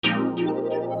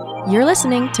You're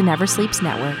listening to Never Sleeps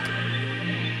Network.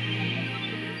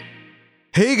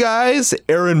 Hey guys,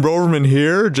 Aaron Broverman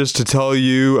here, just to tell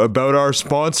you about our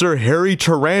sponsor, Hairy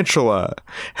Tarantula.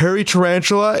 Hairy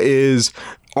Tarantula is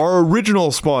our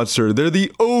original sponsor. They're the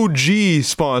OG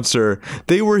sponsor.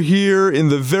 They were here in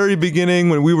the very beginning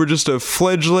when we were just a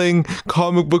fledgling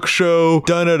comic book show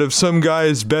done out of some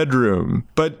guy's bedroom.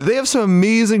 But they have some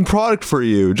amazing product for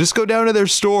you. Just go down to their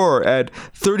store at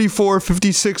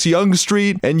 3456 Yonge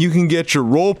Street and you can get your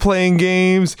role-playing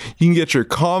games, you can get your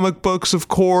comic books, of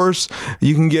course,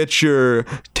 you can get your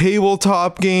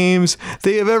tabletop games.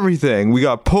 They have everything. We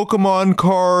got Pokemon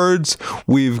cards,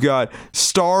 we've got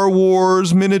Star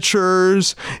Wars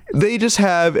miniatures. They just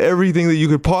have everything that you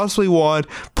could possibly want.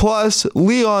 Plus,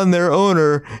 Leon, their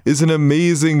owner, is an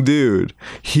amazing dude.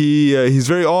 He's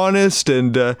very honest,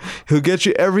 and he'll get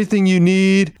you everything you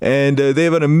need. And they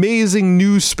have an amazing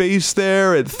new space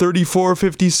there at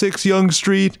 3456 Yonge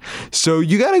Street. So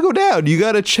you got to go down. You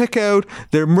got to check out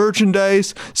their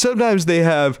merchandise. Sometimes they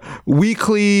have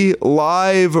weekly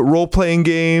live role-playing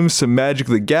games, some Magic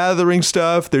the Gathering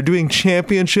stuff. They're doing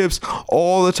championships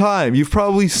all the time. You've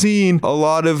probably seen a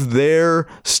lot of their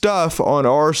stuff on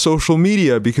our social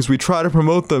media because we try to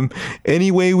promote them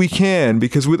any way we can,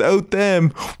 because without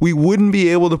them, we wouldn't be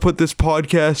able to put this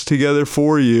podcast together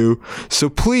for you. So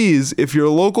please, if you're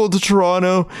local to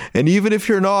Toronto, and even if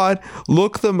you're not,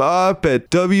 look them up at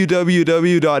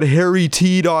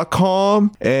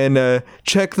www.hairyt.com and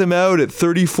check them out at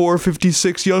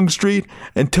 3456 Yonge Street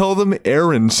and tell them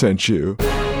Aaron sent you.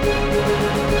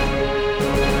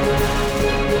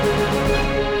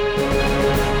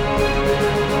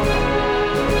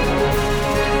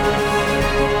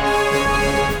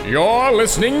 You're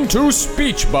listening to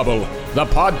Speech Bubble, the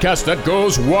podcast that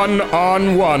goes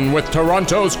one-on-one with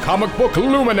Toronto's comic book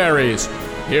luminaries.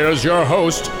 Here's your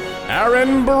host,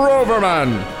 Aaron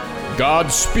Broverman.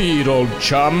 Godspeed, old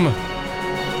chum.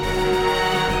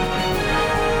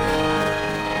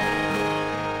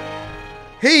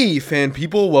 Hey, fan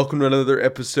people, welcome to another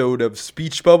episode of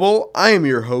Speech Bubble. I am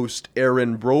your host,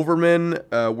 Aaron Broverman.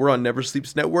 We're on Never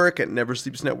Sleeps Network at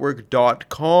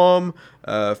neversleepsnetwork.com.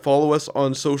 Follow us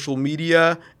on social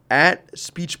media at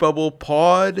Speech Bubble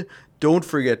Pod. Don't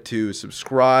forget to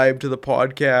subscribe to the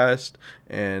podcast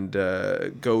and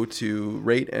go to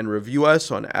rate and review us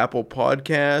on Apple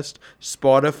Podcast,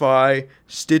 Spotify,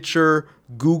 Stitcher,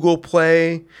 Google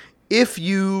Play. If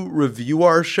you review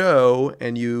our show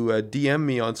and you DM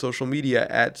me on social media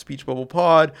at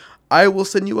SpeechBubblePod, I will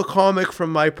send you a comic from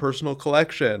my personal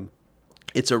collection.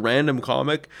 It's a random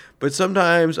comic, but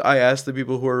sometimes I ask the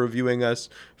people who are reviewing us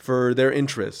for their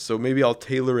interests, so maybe I'll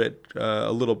tailor it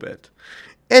a little bit.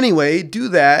 Anyway, do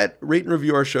that. Rate and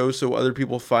review our show so other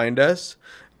people find us.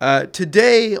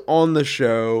 Today on the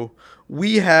show,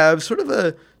 we have sort of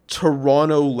a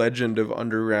Toronto legend of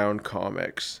underground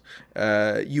comics.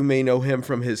 You may know him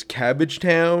from his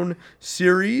Cabbagetown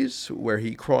series, where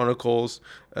he chronicles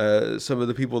some of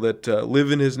the people that live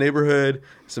in his neighborhood,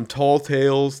 some tall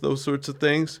tales, those sorts of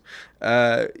things.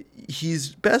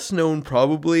 He's best known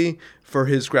probably for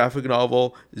his graphic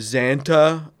novel,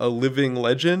 Xanta, A Living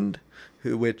Legend,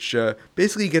 which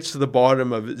basically gets to the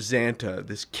bottom of Xanta,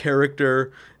 this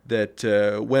character that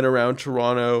went around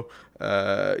Toronto,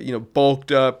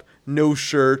 bulked up, no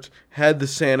shirt, had the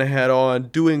Santa hat on,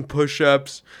 doing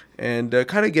push-ups, and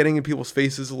kind of getting in people's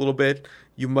faces a little bit.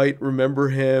 You might remember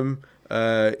him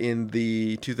in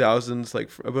the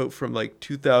 2000s, from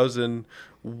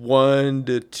 2001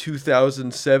 to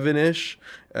 2007-ish.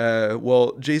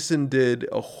 Jason did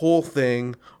a whole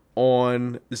thing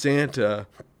on Xanta.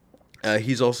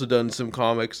 He's also done some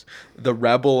comics, The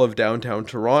Rebel of Downtown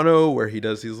Toronto, where he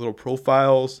does these little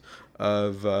profiles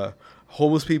of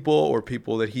homeless people or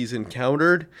people that he's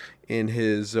encountered in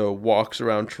his walks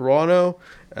around Toronto.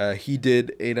 He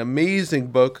did an amazing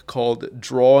book called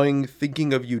Drawing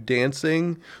Thinking of You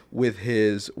Dancing with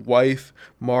his wife,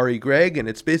 Mari Gregg, and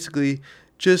it's basically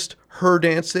just her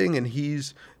dancing, and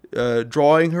he's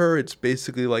drawing her. It's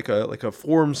basically like a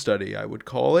form study, I would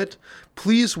call it.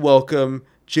 Please welcome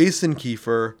Jason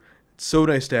Kiefer. It's so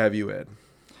nice to have you in.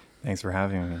 Thanks for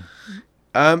having me.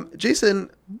 Jason,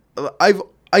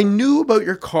 I knew about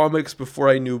your comics before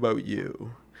I knew about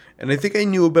you. And I think I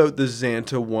knew about the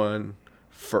Xanta one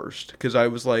first. Because I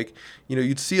was like,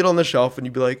 you'd see it on the shelf and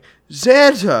you'd be like,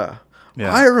 Xanta!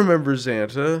 Yeah. I remember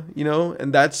Xanta,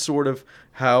 and that's sort of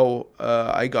how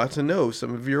I got to know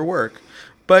some of your work.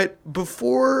 But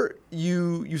before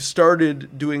you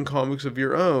started doing comics of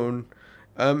your own,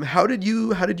 how did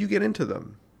you get into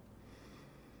them?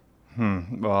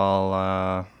 Well,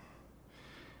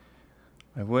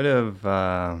 I would have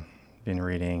been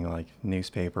reading like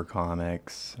newspaper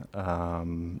comics,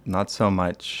 not so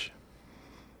much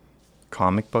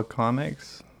comic book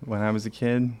comics when I was a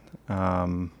kid.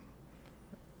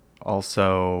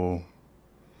 Also,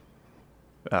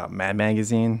 Mad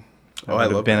Magazine. Oh, I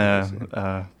love been Mad Magazine.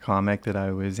 a comic that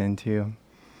I was into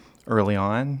early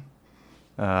on.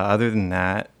 Other than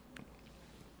that,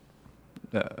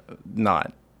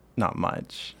 not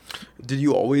much. Did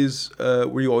you always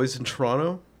were you always in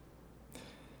Toronto?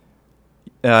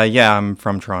 Yeah, I'm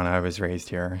from Toronto. I was raised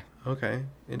here. Okay,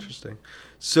 interesting.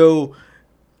 So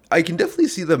I can definitely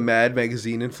see the Mad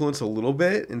Magazine influence a little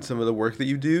bit in some of the work that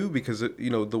you do, because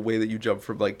the way that you jump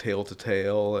from like tale to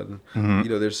tale, and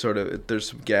there's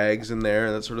some gags in there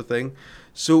and that sort of thing.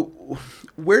 So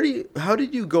how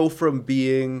did you go from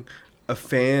being a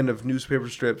fan of newspaper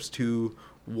strips to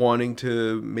wanting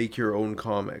to make your own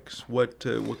comics? What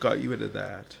got you into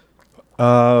that?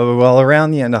 Well,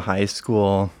 around the end of high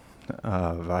school,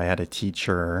 I had a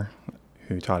teacher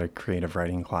who taught a creative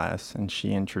writing class, and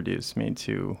she introduced me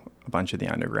to a bunch of the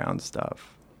underground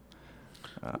stuff.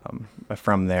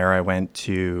 From there, I went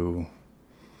to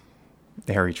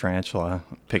the Hairy Tarantula,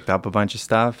 picked up a bunch of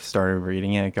stuff, started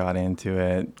reading it, got into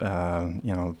it.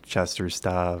 Chester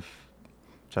stuff,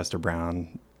 Chester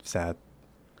Brown, Seth.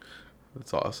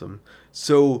 That's awesome.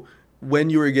 So when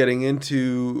you were getting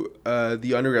into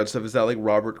the underground stuff, is that like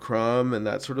Robert Crumb and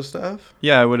that sort of stuff?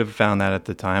 Yeah, I would have found that at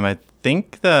the time. I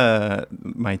think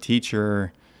my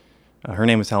teacher, her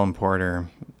name was Helen Porter,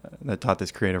 that taught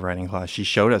this creative writing class. She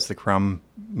showed us the Crumb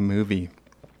movie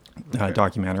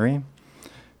documentary,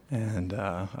 and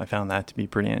I found that to be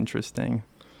pretty interesting.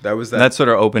 That sort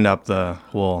of opened up the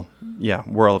whole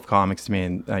world of comics to me,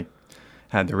 and I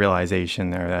had the realization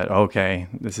there that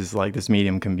this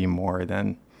medium can be more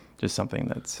than just something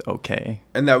that's okay.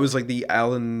 And that was like the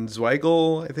Alan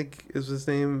Zweigel, I think is his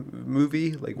name,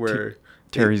 movie, like where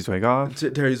Terry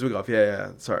Zwigoff. Terry Zwigoff,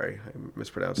 yeah. Sorry, I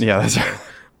mispronounced it. Yeah, that's right.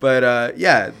 But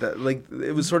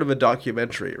it was sort of a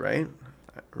documentary, right?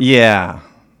 Yeah,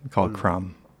 called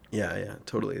Crumb. Yeah,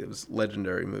 totally. It was a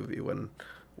legendary movie.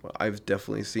 I've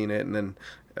definitely seen it, and then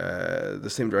the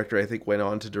same director, I think, went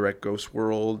on to direct Ghost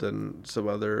World and some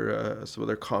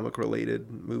other comic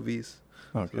related movies.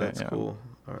 Okay, so that's cool.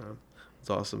 That's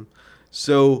awesome.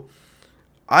 So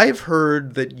I've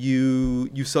heard that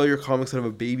you sell your comics out of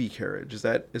a baby carriage. Is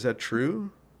that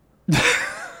true?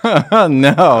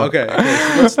 No.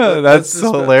 Okay. So that's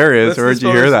hilarious. Where'd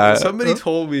you hear that? Somebody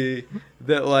told me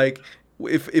that like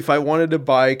if I wanted to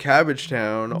buy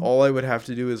Cabbagetown, all I would have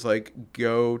to do is like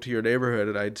go to your neighborhood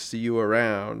and I'd see you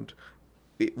around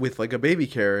with like a baby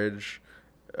carriage,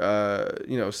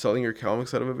 selling your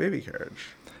comics out of a baby carriage.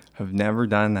 I've never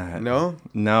done that. No?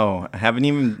 No. I haven't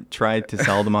even tried to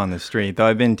sell them on the street, though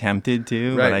I've been tempted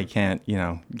to, but I can't,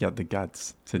 get the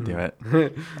guts to do it.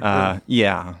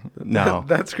 No.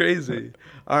 That's crazy.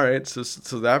 All right, so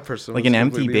that person like an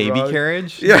empty baby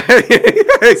carriage? Yeah.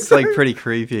 Exactly. It's like pretty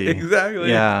creepy.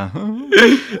 Exactly. Yeah.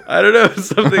 I don't know,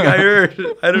 something I heard.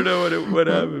 I don't know what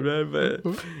happened, man, but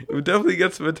it would definitely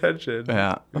get some attention.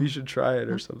 Yeah. You should try it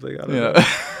or something. I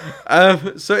don't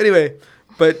know. So anyway,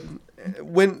 but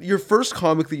when your first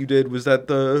comic that you did, was that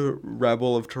the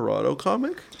Rebel of Toronto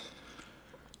comic?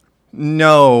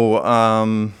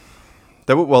 No.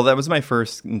 That was my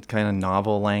first kind of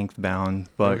novel length bound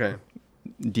book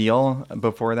deal.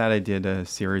 Before that, I did a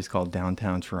series called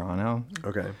Downtown Toronto.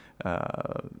 Okay.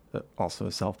 Also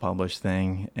a self-published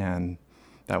thing, and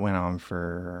that went on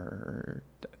for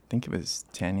I think it was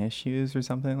 10 issues or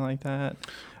something like that.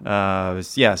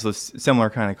 So similar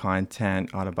kind of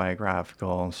content,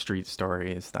 autobiographical, street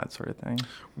stories, that sort of thing.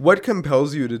 What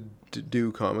compels you to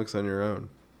do comics on your own?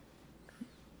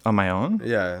 On my own?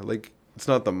 Yeah, like it's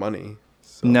not the money.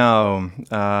 So. No,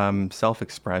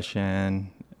 self-expression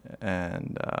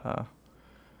and I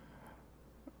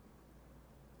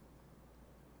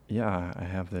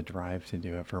have the drive to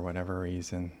do it for whatever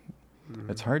reason.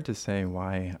 It's hard to say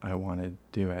why I want to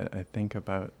do it. I think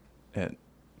about it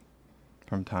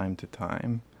from time to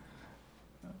time.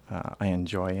 I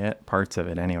enjoy it, parts of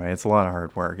it anyway. It's a lot of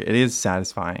hard work. It is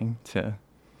satisfying to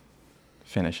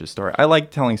finish a story. I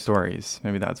like telling stories.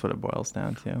 Maybe that's what it boils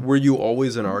down to. Were you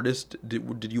always an artist?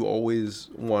 Did you always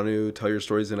want to tell your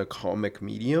stories in a comic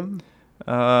medium?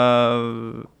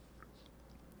 I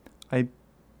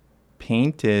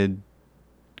painted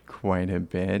quite a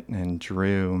bit and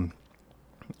drew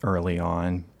early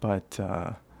on, but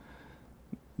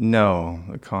no,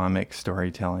 the comic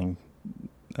storytelling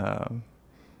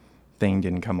thing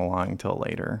didn't come along until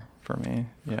later for me.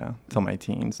 Yeah, until my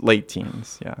late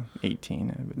teens. Yeah,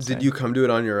 18. I would say. Did you come to it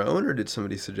on your own, or did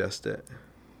somebody suggest it?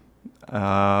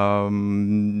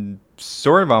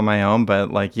 Sort of on my own,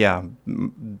 but like, yeah,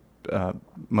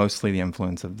 mostly the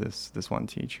influence of this one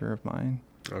teacher of mine.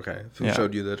 Okay, who Yeah.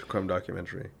 showed you the Crumb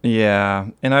documentary? Yeah,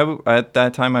 and at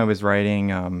that time I was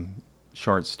writing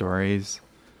short stories.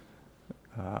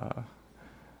 I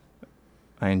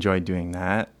enjoyed doing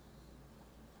that,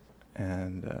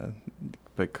 and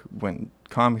but when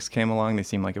comics came along, they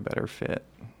seemed like a better fit.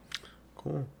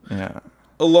 Cool. Yeah.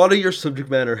 A lot of your subject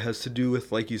matter has to do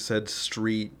with, like you said,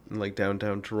 street and like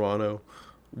downtown Toronto.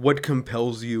 What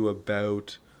compels you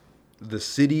about the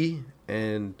city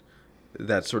and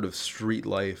that sort of street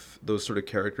life, those sort of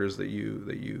characters that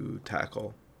you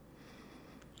tackle?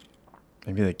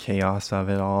 Maybe the chaos of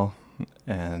it all,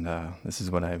 and this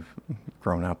is what I've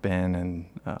grown up in, and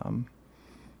so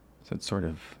it's sort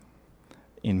of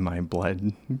in my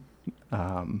blood,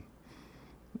 and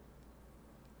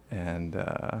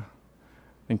I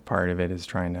think part of it is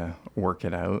trying to work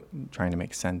it out, trying to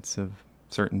make sense of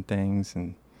certain things,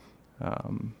 and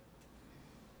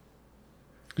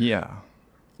yeah.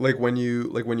 Like when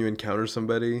you encounter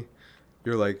somebody,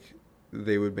 you're like,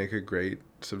 they would make a great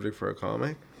subject for a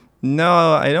comic?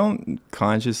 No, I don't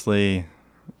consciously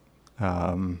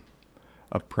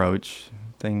approach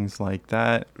things like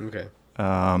that. Okay.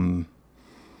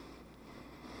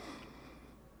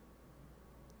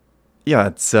 Yeah,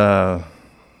 it's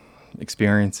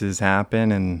experiences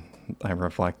happen and I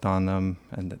reflect on them,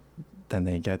 and then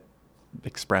they get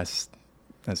expressed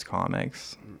as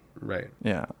comics. Right.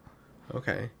 Yeah.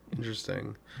 Okay.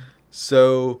 Interesting.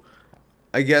 So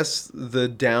I guess the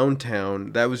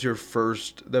downtown, that was your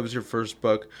first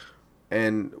book.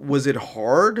 And was it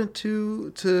hard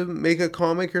to make a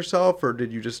comic yourself, or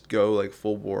did you just go like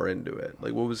full bore into it?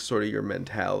 Like, what was sort of your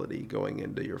mentality going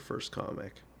into your first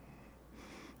comic?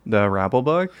 The Rabble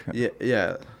book? Yeah.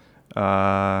 Yeah.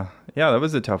 Yeah, that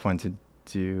was a tough one to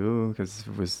do because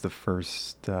it was the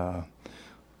first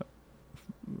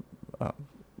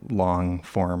long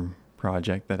form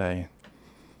project that I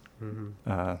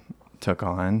took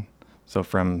on. So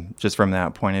from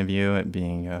that point of view, it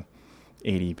being a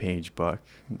 80-page book,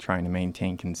 trying to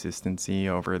maintain consistency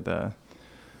over the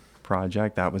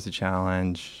project, that was a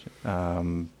challenge.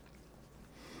 And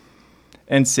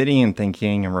sitting and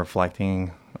thinking and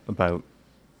reflecting about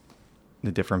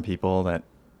the different people that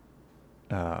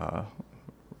are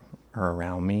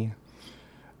around me,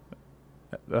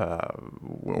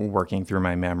 working through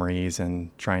my memories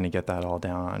and trying to get that all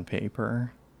down on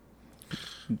paper.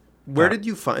 Where did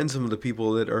you find some of the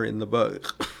people that are in the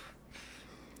book?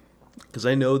 Because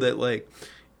I know that like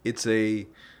it's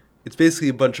basically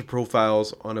a bunch of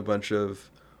profiles on a bunch of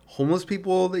homeless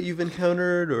people that you've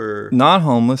encountered, or not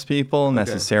homeless people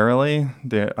necessarily.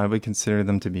 I would consider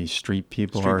them to be street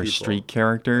people or street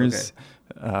characters.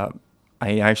 Okay.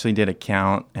 I actually did a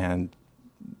count, and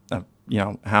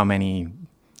how many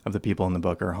of the people in the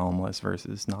book are homeless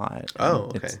versus not.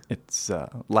 Oh, okay. It's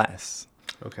less.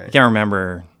 Okay. I can't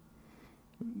remember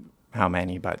how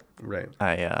many, but right.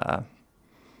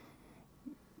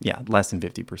 Less than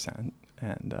 50%,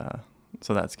 and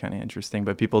so that's kind of interesting.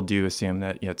 But people do assume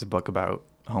that it's a book about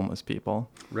homeless people,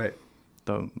 right?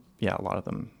 Though, a lot of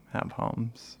them have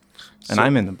homes, and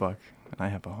I'm in the book, and I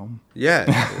have a home. Yeah,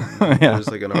 there's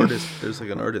like an artist. There's like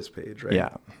an artist page, right? Yeah.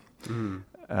 Mm-hmm.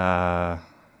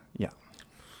 Yeah.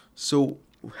 So,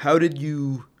 how did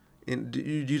you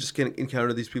just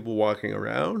encounter these people walking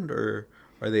around, or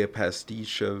are they a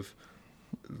pastiche of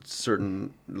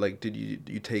certain, like, did you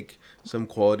take some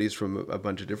qualities from a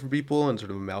bunch of different people and sort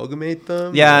of amalgamate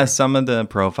them? Yeah, or? Some of the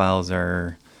profiles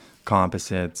are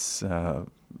composites.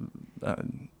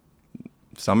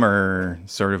 Some are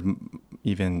sort of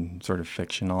even sort of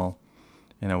fictional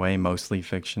in a way, mostly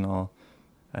fictional,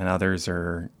 and others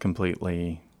are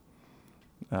completely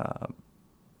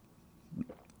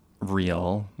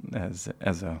real as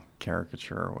a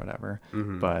caricature or whatever.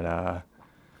 Mm-hmm. But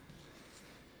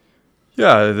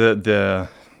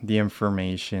the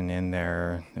information in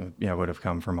there, would have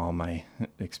come from all my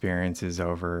experiences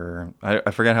over.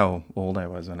 I forget how old I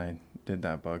was when I did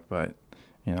that book, but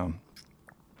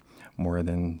more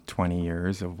than 20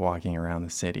 years of walking around the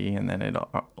city, and then it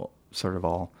sort of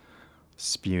all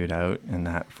spewed out in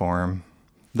that form.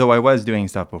 Though I was doing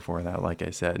stuff before that, like I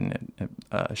said, and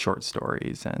short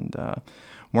stories and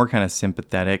more kind of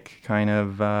sympathetic kind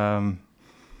of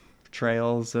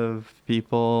portrayals of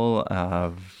people,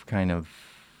 of kind of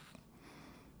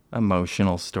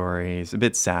emotional stories, a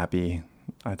bit sappy.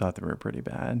 I thought they were pretty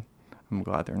bad. I'm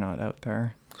glad they're not out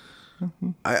there.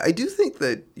 I do think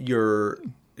that your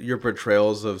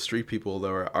portrayals of street people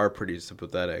though are pretty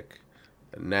sympathetic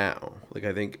now. Like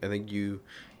I think you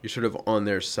you're sort of on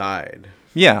their side.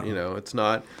 Yeah. You know, it's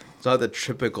not the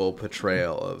typical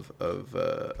portrayal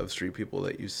of street people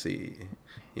that you see.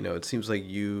 You know, it seems like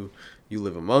you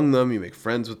live among them, you make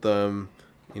friends with them.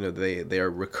 You know, they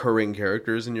are recurring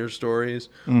characters in your stories.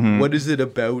 Mm-hmm. What is it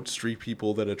about street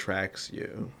people that attracts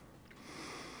you?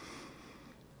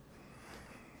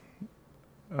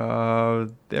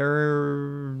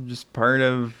 They're just part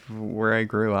of where I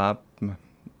grew up,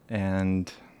 and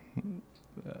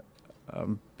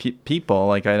people,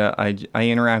 like I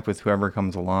interact with whoever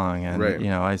comes along, and Right. you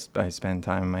know, I spend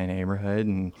time in my neighborhood,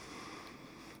 and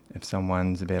if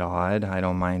someone's a bit odd, I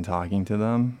don't mind talking to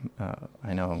them.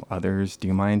 I know others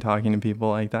do mind talking to people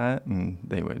like that, and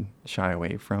they would shy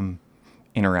away from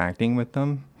interacting with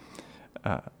them,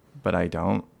 but I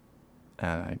don't,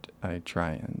 and I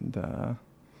try and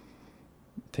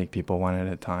take people one at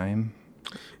a time.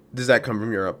 Does that come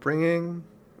from your upbringing?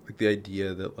 Like the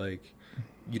idea that like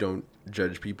you don't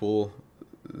judge people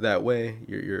that way?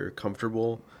 You're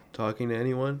comfortable talking to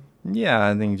anyone? Yeah,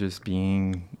 I think just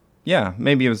being, yeah,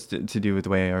 maybe it was to do with the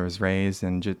way I was raised,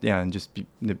 and just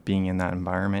being in that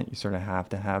environment, you sort of have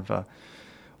to have a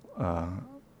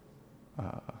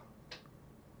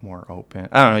more open.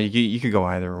 I don't know. You could go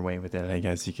either way with it. I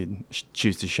guess you could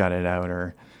choose to shut it out,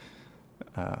 or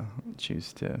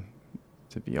choose to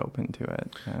be open to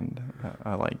it, and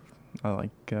I like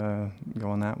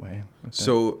going that way.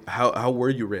 So how were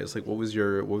you raised? Like what was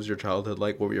your childhood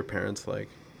like? What were your parents like?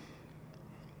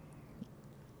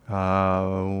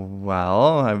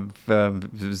 Well,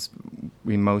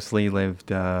 we mostly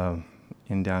lived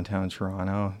in downtown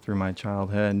Toronto through my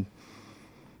childhood.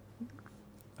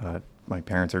 My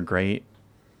parents are great,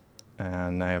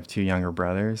 and I have 2 younger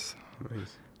brothers.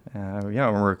 Nice. Yeah,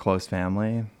 we're a close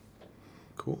family.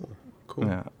 Cool.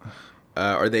 Yeah.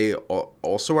 Are they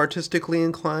also artistically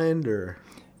inclined, or?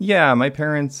 Yeah, my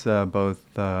parents both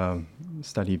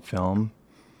studied film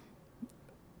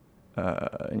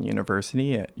in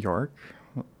university at York.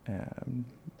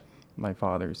 My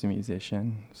father's a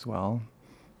musician as well.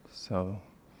 So,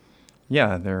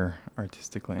 yeah, they're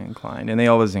artistically inclined, and they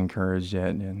always encouraged it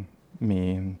in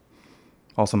me. And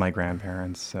also my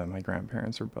grandparents. My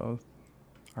grandparents are both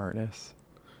artists.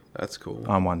 That's cool.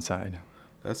 On one side.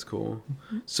 That's cool.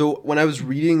 So when I was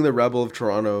reading The Rebel of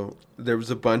Toronto, there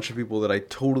was a bunch of people that I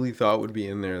totally thought would be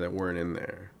in there that weren't in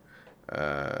there.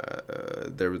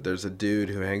 There's a dude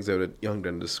who hangs out at Yonge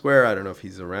Dundas Square. I don't know if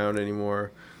he's around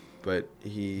anymore, but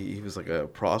he was like a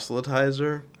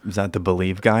proselytizer. Is that the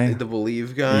Believe guy? The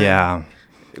Believe guy. Yeah.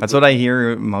 That's what I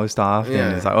hear most often.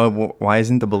 Yeah. Is like, oh, why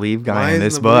isn't the Believe guy in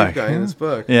this the Believe book? guy in this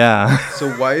book? Yeah. So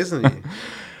why isn't he?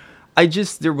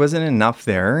 There wasn't enough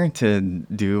there to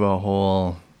do a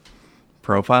whole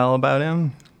profile about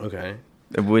him. Okay.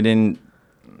 I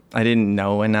didn't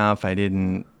know enough.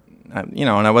 And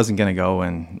I wasn't going to go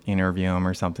and interview him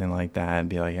or something like that and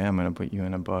be like, yeah, I'm going to put you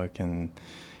in a book. And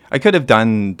I could have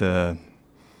done put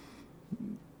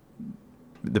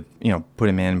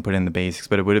him in, put in the basics,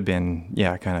 but it would have been,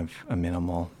 kind of a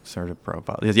minimal sort of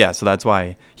profile. Yeah. So that's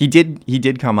why he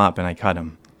did come up and I cut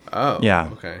him. Oh.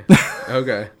 Yeah. Okay.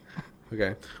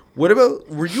 Okay. What about,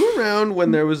 were you around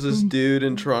when there was this dude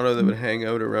in Toronto that would hang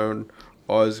out around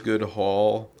Osgood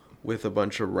Hall with a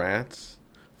bunch of rats?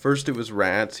 First it was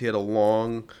rats. He had a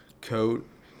long coat.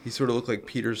 He sort of looked like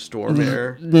Peter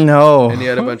Stormare. No. And he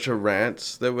had a bunch of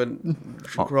rats that would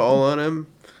crawl on him.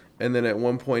 And then at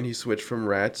one point he switched from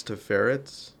rats to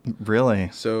ferrets. Really?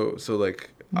 So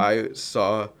like I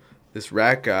saw this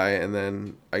rat guy, and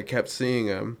then I kept seeing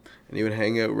him, and he would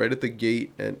hang out right at the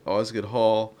gate at Osgood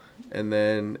Hall. And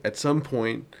then at some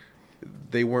point,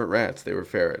 they weren't rats; they were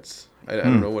ferrets. I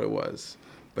don't know what it was,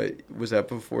 but was that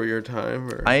before your time?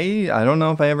 Or? I don't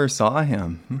know if I ever saw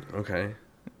him. Okay.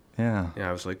 Yeah. Yeah,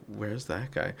 I was like, "Where's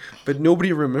that guy?" But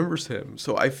nobody remembers him,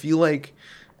 so I feel like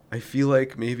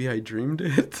maybe I dreamed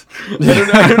it.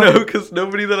 I don't know, because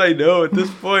nobody that I know at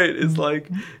this point is like,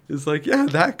 yeah,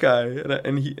 that guy.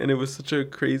 And it was such a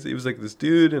crazy. It was like this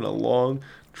dude in a long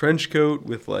trench coat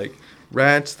with like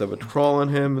rats that would crawl on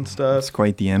him and stuff. It's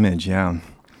quite the image, yeah.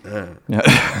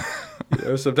 Yeah.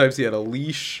 Sometimes he had a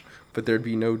leash, but there'd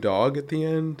be no dog at the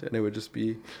end, and it would just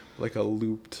be like a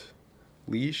looped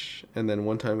leash. And then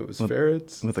one time it was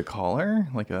ferrets with a collar,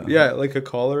 like a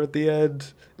collar at the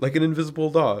end, like an invisible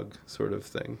dog sort of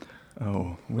thing.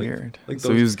 Oh, weird. Like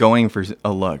so he was going for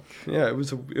a look. Yeah, it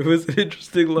was an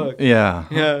interesting look. Yeah.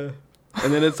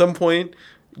 And then at some point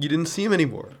you didn't see him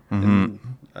anymore. Mm-hmm. And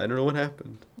I don't know what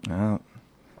happened. Oh,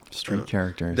 street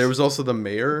characters. There was also the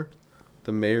mayor.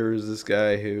 The mayor is this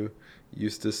guy who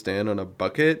used to stand on a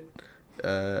bucket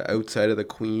outside of the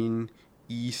Queen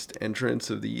East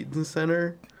entrance of the Eaton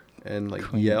Center. and like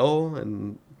yell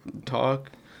and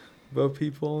talk about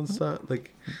people and stuff?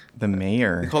 Like The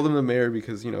mayor. they called him the mayor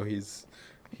because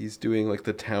he's doing like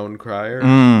the town crier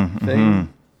Mm-hmm.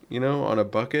 thing, on a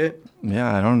bucket.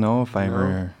 Yeah, I don't know if I No?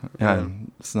 ever. Yeah.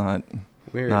 It's not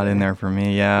Weird. not in there for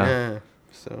me. Yeah. Yeah.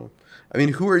 So, I mean,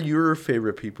 who are your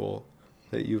favorite people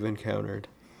that you've encountered?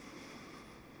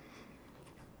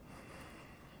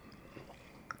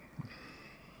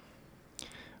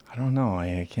 I don't know.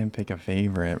 I can't pick a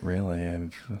favorite really.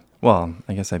 Well,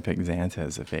 I guess I picked Xanta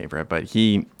as a favorite, but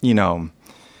he was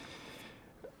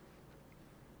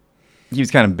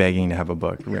kind of begging to have a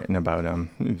book written about him.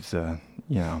 It was,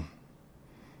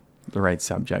 the right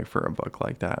subject for a book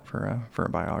like that, for a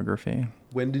biography.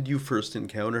 When did you first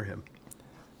encounter him?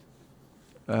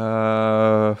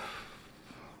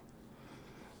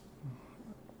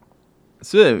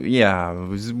 So yeah, it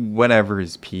was whatever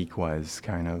his peak was,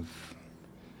 kind of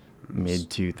mid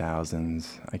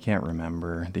 2000s. I can't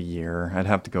remember the year. I'd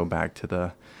have to go back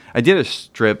to I did a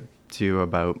strip too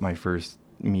about my first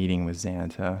meeting with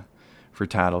Xanta for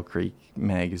Tattle Creek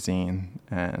magazine,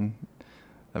 and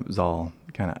that was all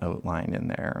kind of outlined in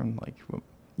there. And like,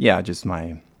 yeah, just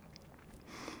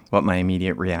what my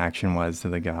immediate reaction was to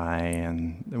the guy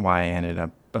and why I ended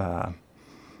up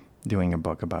doing a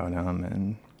book about him.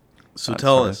 And So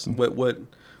tell us, what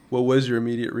was your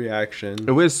immediate reaction?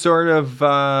 it was sort of,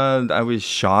 I was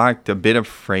shocked, a bit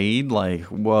afraid, like,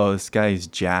 whoa, this guy's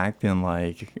jacked and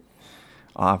like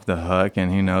off the hook and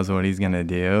who knows what he's going to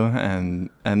do. And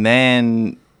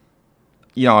then,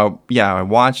 I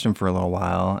watched him for a little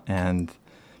while and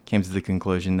came to the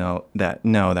conclusion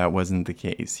that wasn't the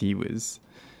case. He was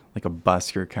like a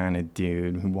busker kind of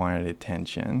dude who wanted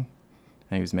attention,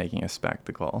 and he was making a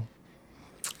spectacle.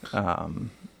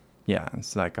 Yeah,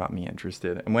 so that got me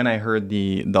interested. And when I heard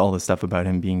all the stuff about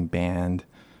him being banned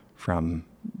from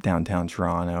downtown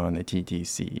Toronto and the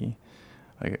TTC,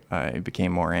 I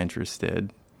became more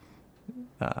interested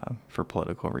for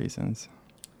political reasons.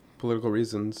 Political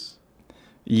reasons?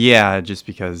 Yeah, just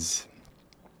because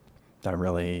that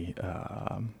really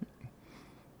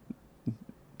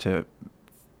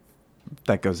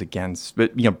that goes against,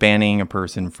 but banning a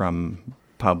person from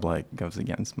public goes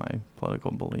against my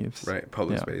political beliefs. Right,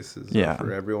 public spaces Yeah.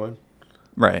 for everyone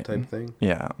Right. type thing?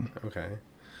 Yeah. Okay.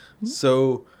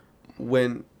 So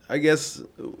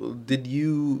did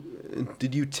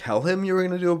you tell him you were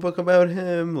going to do a book about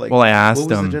him? Like, Well, I asked what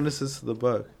was him. the genesis of the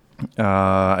book?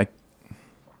 I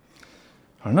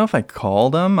don't know if I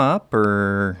called him up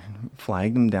or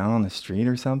flagged him down on the street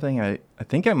or something. I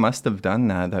think I must have done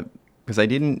that because I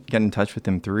didn't get in touch with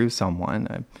him through someone.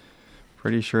 I'm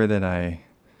pretty sure that I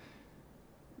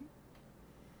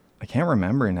can't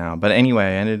remember now. But anyway,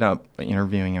 I ended up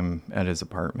interviewing him at his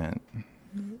apartment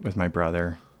with my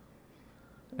brother.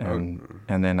 And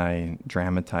then I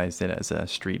dramatized it as a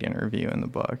street interview in the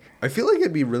book. I feel like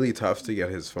it'd be really tough to get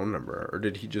his phone number, or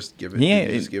did he just give it? Yeah,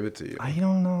 did he just give it to you? I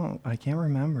don't know. I can't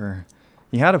remember.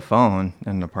 He had a phone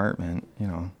and an apartment. He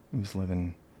was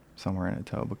living somewhere in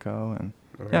Etobicoke, and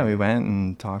yeah, we went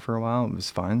and talked for a while. It was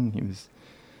fun. He was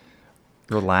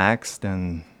relaxed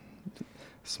and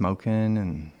smoking,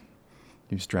 and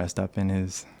he was dressed up in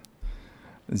his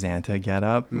Xanta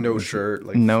getup. No shirt,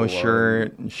 like no full on.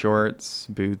 shirt, shorts,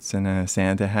 boots, and a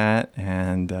Santa hat,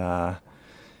 and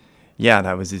yeah,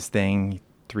 that was his thing.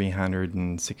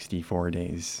 364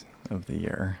 days of the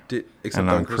year. Except and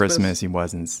on Christmas? he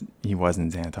wasn't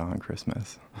Xanta on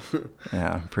Christmas.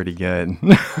 Yeah, pretty good.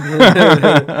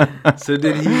 So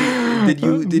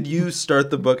did you start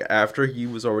the book after he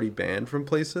was already banned from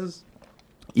places?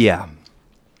 Yeah.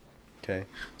 Okay.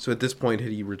 So at this point,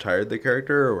 had he retired the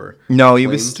character, or No, he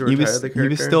claimed was to he retire was the he was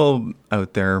character? still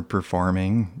out there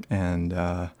performing, and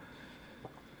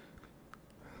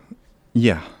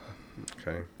yeah,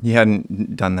 Okay. he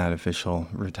hadn't done that official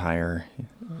retire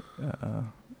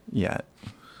yet.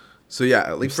 So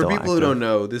yeah, like for Still people who active. don't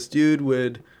know, this dude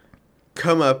would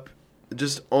come up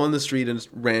just on the street and just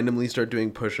randomly start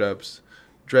doing push-ups,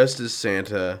 dressed as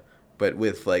Santa, but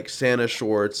with like Santa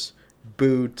shorts,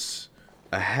 boots,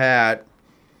 a hat,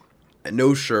 and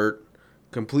no shirt,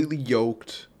 completely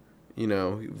yoked,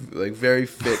 like very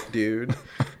fit dude,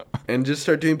 and just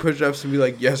start doing push-ups and be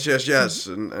like, yes, yes, yes,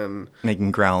 and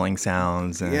Making growling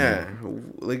sounds. And yeah,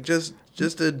 like just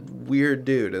a weird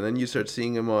dude. And then you start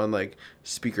seeing him on like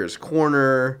Speaker's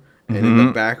Corner and in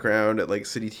the background at like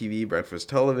City TV, Breakfast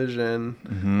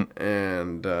Television,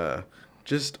 and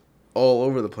just all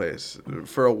over the place.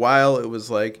 For a while, it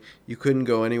was like you couldn't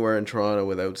go anywhere in Toronto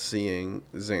without seeing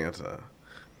Xanta.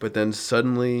 But then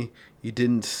suddenly you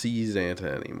didn't see Xanta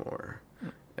anymore.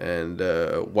 And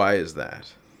why is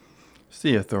that?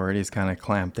 the authorities kind of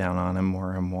clamped down on him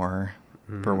more and more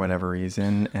for whatever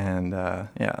reason, and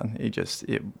he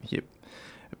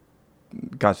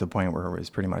got to the point where it was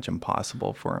pretty much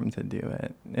impossible for him to do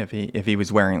it. If he was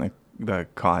wearing the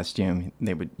costume,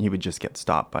 he would just get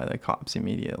stopped by the cops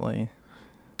immediately.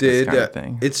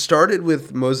 It started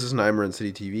with Moses Znaimer and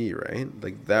City TV, right?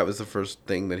 Like that was the first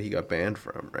thing that he got banned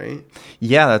from, right?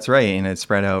 Yeah, that's right, and it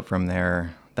spread out from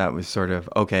there. That was sort of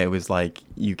okay. It was like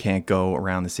you can't go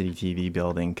around the City TV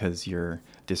building because you're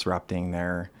disrupting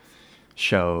their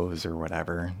shows or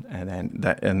whatever, and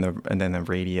then the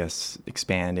radius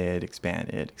expanded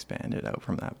out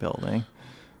from that building.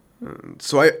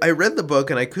 So I read the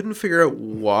book and I couldn't figure out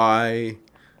why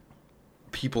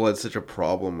people had such a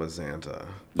problem with Xanta.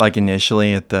 Like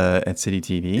initially at City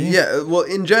TV? Yeah, well,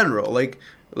 in general,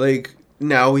 like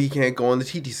now he can't go on the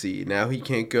TTC. Now he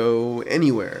can't go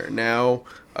anywhere. Now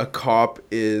a cop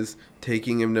is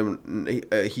taking him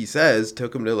to, he says,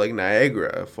 took him to like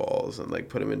Niagara Falls and like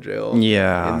put him in jail.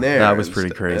 Yeah, in there that was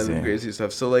pretty crazy. And crazy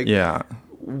stuff. So like, yeah,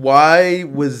 why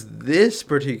was this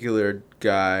particular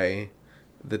guy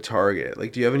the target?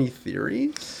 Like, do you have any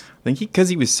theories? I think because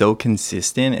he was so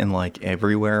consistent and like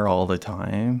everywhere all the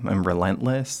time and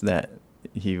relentless that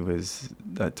he was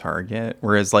the target.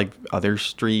 Whereas like other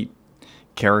street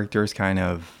characters kind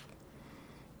of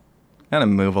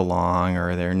move along,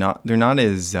 or they're not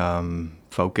as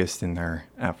focused in their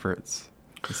efforts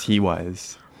as he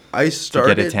was. To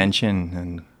get attention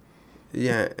and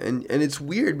and it's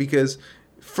weird because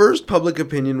first public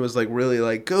opinion was like really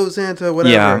like go Xanta,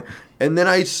 whatever. Yeah. And then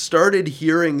I started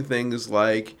hearing things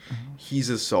like he's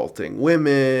assaulting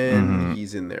women,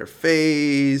 he's in their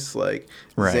face, like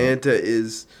Xanta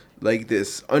is like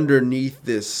this underneath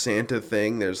this Santa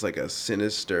thing. There's like a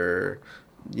sinister,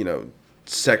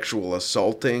 sexual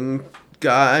assaulting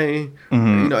guy.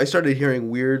 I started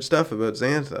hearing weird stuff about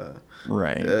Xanta.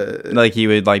 Right. Like he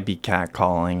would like be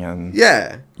catcalling and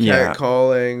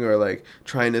catcalling or like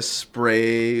trying to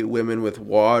spray women with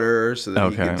water so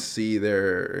that he could see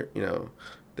their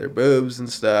their boobs and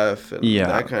stuff and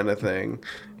that kind of thing.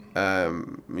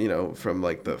 From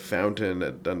like the fountain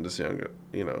at Dundas Young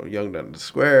Dundas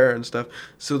Square and stuff.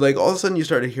 So like all of a sudden you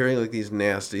started hearing like these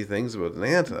nasty things about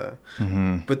Xanta.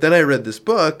 But then I read this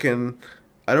book and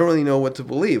I don't really know what to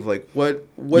believe. Like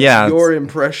what's your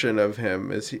impression of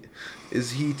him? Is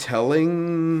he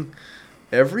telling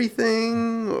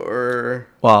everything or?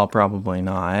 Well, probably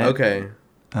not. Okay.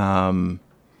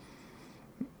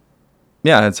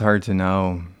 Yeah, it's hard to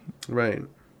know. Right.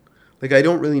 Like I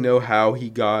don't really know how he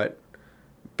got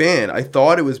banned. I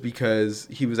thought it was because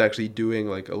he was actually doing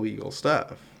like illegal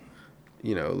stuff.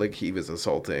 Like he was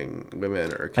assaulting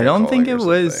women or I don't think it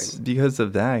was because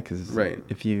of that, because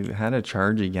if you had a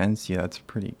charge against you, that's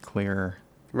pretty clear.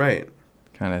 Right.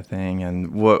 Kind of thing.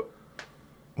 And what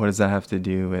does that have to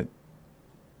do with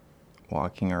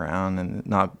walking around and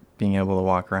not being able to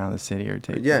walk around the city or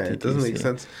take the TTC? It doesn't make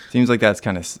sense. Seems like that's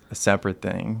kind of a separate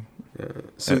thing. Yeah.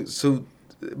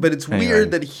 But it's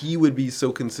weird that he would be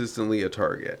so consistently a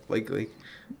target. Like,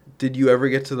 did you ever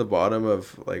get to the bottom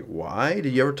of like why?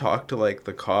 Did you ever talk to like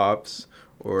the cops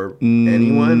or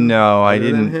anyone? No, I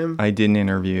didn't. I didn't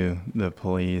interview the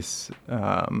police.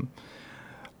 The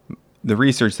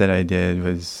research that I did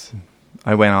was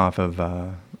I went off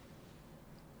of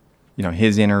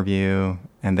his interview,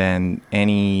 and then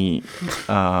any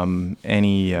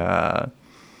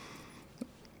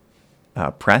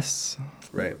press.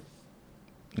 Right.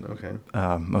 Okay.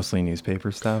 Mostly newspaper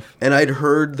stuff. And I'd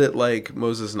heard that like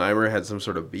Moses Znaimer had some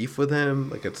sort of beef with him.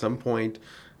 Like at some point,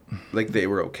 like they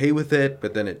were okay with it,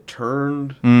 but then it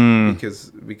turned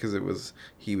because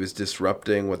he was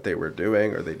disrupting what they were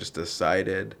doing, or they just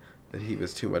decided that he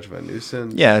was too much of a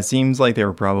nuisance. Yeah, it seems like they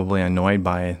were probably annoyed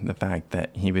by the fact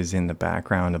that he was in the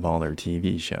background of all their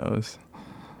TV shows.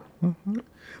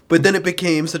 But then it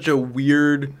became such a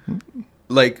weird,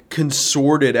 like,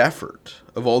 consorted effort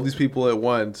of all these people at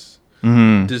once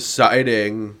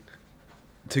deciding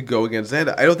to go against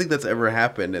Xanta. I don't think that's ever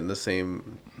happened in the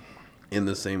same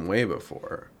way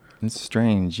before. It's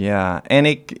strange, yeah. And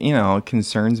it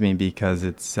concerns me because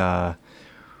it's where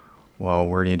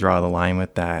do you draw the line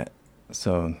with that?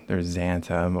 So there's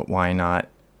Xanta, but why not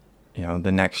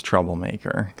the next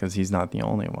troublemaker? Because he's not the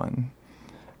only one.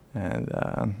 And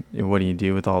what do you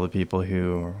do with all the people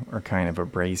who are kind of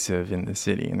abrasive in the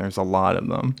city? And there's a lot of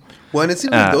them. Well, and it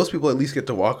seems like those people at least get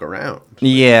to walk around.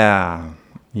 Yeah.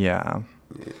 And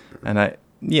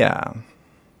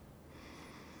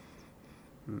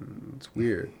it's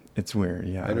weird. It's weird,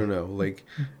 yeah. I don't know. Like,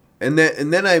 and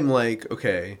then I'm like,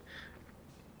 okay,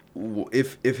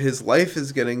 if his life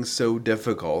is getting so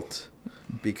difficult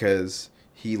because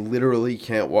he literally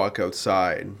can't walk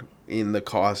outside in the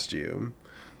costume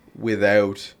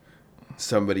without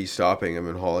somebody stopping him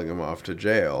and hauling him off to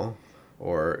jail,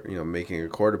 or making a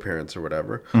court appearance or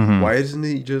whatever. Why doesn't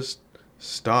he just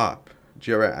stop? Did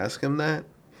you ever ask him that?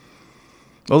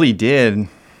 Well, he did.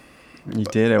 He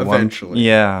did at eventually. one.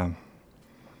 Yeah.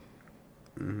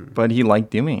 But he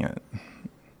liked doing it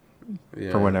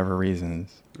for whatever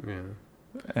reasons. Yeah.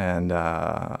 And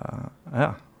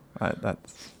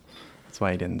that's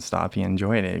why he didn't stop. He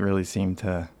enjoyed it. He really seemed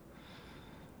to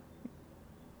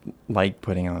like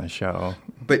putting on a show.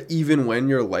 But even when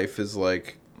your life is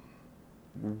like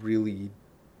really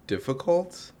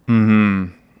difficult, I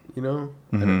don't know.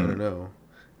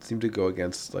 It seemed to go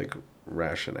against like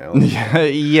rationality.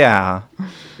 Yeah.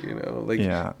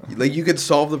 Like you could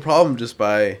solve the problem just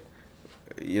by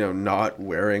not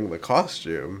wearing the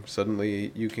costume.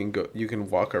 Suddenly you can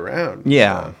walk around.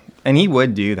 Yeah. And he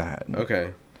would do that.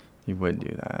 Okay. He would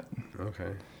do that.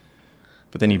 Okay.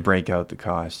 But then he'd break out the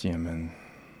costume and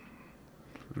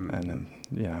then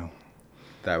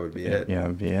that would be it. Yeah,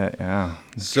 that'd be it. Yeah.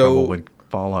 So trouble would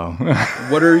follow.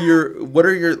 What are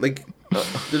your like?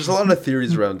 There's a lot of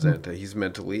theories around Xanta. He's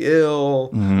mentally ill.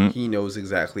 He knows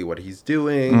exactly what he's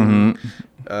doing.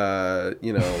 Who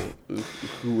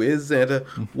is Xanta?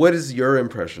 What is your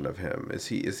impression of him? Is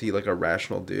he like a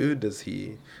rational dude? Does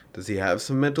he have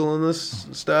some mental illness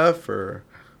stuff, or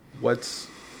what's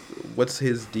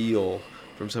his deal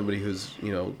from somebody who's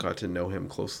got to know him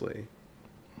closely?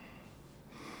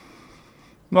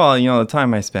 Well, the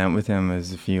time I spent with him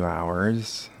was a few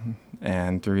hours,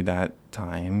 and through that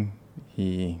time,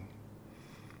 he,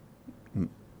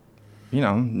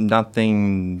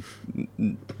 nothing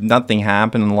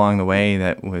happened along the way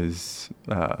that was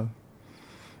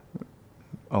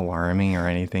alarming or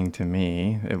anything to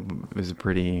me. It was a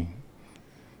pretty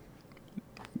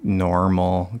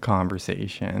normal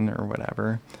conversation or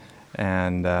whatever,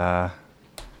 and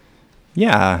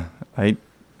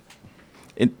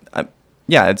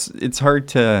it's hard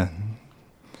to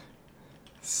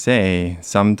say.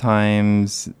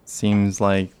 Sometimes it seems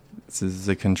like this is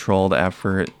a controlled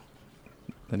effort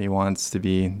that he wants to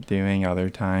be doing. Other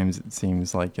times it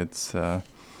seems like it's a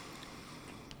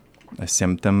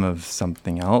symptom of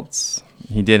something else.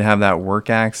 He did have that work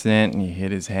accident and he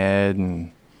hit his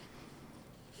head,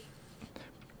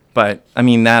 but I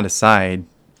mean, that aside,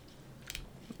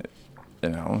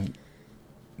 Xanta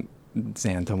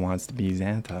wants to be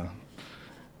Xanta.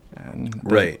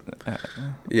 Right.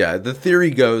 The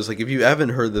theory goes, like, if you haven't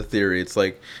heard the theory, it's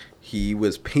like he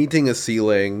was painting a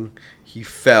ceiling, he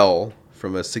fell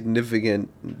from a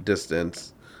significant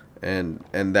distance, and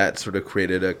that sort of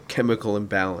created a chemical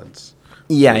imbalance.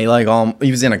 Yeah, he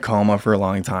was in a coma for a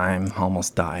long time,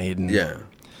 almost died. And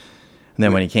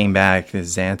then when he came back,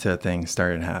 this Xanta thing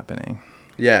started happening.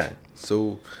 Yeah.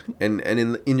 So, and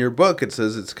in your book, it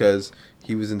says it's because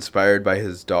he was inspired by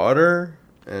his daughter.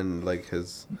 And like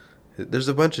there's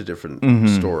a bunch of different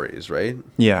stories, right?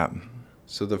 Yeah.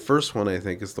 So the first one, I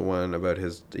think, is the one about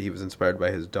he was inspired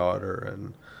by his daughter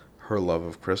and her love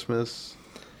of Christmas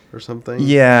or something.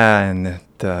 Yeah, and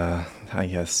that I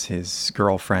guess his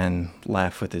girlfriend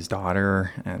left with his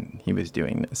daughter, and he was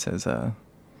doing this as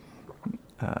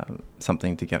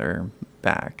something to get her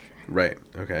back. Right.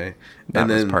 Okay. That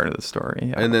was part of the story.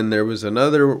 Yeah. And then there was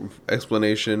another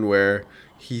explanation where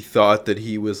he thought that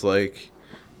he was like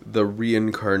the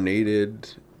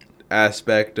reincarnated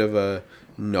aspect of a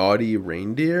naughty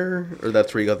reindeer, or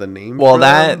that's where he got the name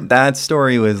from? That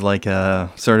story was like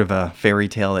a sort of a fairy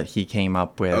tale that he came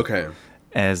up with. Okay.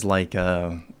 As like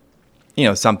a,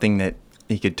 something that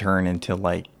he could turn into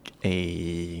like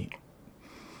a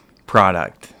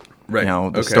product. Right.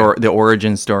 The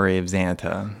origin story of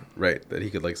Xanta. Right, that he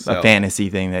could like sell. A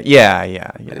fantasy thing that, yeah.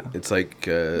 It's like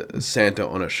Santa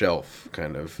on a shelf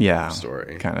kind of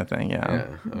story. Kind of thing, yeah.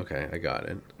 Yeah, okay, I got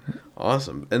it.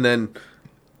 Awesome. And then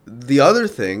the other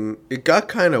thing, it got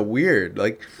kind of weird.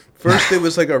 Like, first it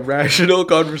was like a rational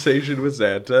conversation with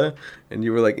Santa, and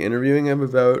you were like interviewing him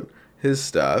about his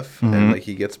stuff, and like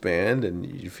he gets banned, and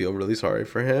you feel really sorry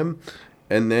for him.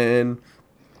 And then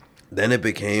it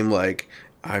became like,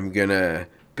 I'm gonna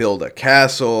build a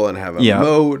castle and have a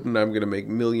moat, and I'm gonna make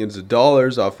millions of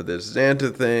dollars off of this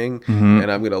Xanta thing, and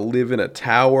I'm gonna live in a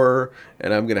tower,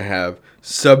 and I'm gonna have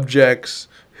subjects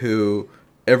who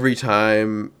every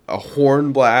time a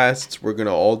horn blasts, we're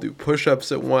gonna all do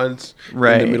push-ups at once in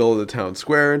the middle of the town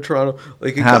square in Toronto.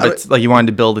 Like you wanted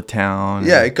to build a town.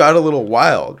 Yeah, it got a little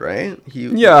wild, right?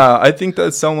 I think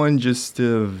that's someone just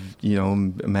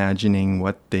imagining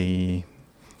what they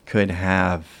could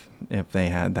have if they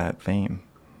had that fame.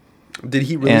 Did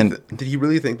he really? Did he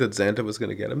really think that Xanta was going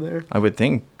to get him there? I would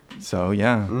think so.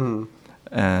 Yeah.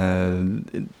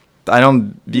 I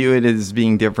don't view it as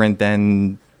being different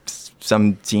than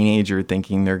some teenager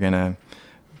thinking they're gonna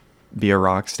be a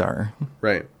rock star.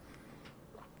 Right.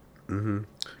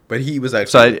 But he was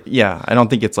actually. So I don't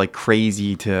think it's like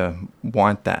crazy to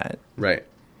want that. Right.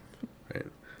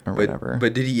 Or whatever.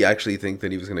 But did he actually think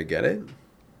that he was going to get it?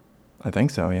 I think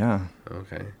so. Yeah.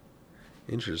 Okay.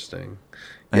 Interesting.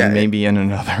 And maybe in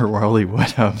another world he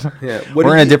would have. Yeah.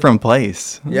 We're in a different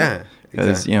place. Yeah.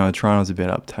 Because Toronto's a bit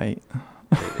uptight.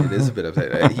 It is a bit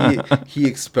uptight. He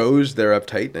exposed their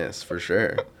uptightness for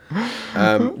sure.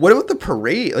 What about the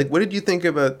parade? Like, what did you think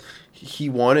about? He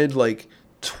wanted like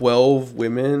 12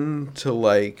 women to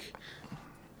like,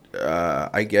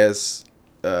 I guess,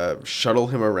 shuttle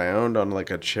him around on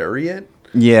like a chariot.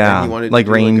 Yeah, he wanted like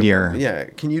to do,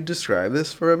 reindeer. Can you describe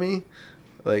this for me?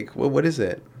 Like, what is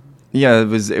it? Yeah,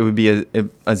 it would be a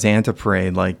Xanta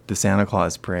parade, like the Santa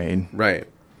Claus parade. Right.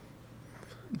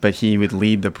 But he would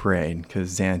lead the parade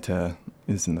because Xanta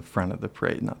is in the front of the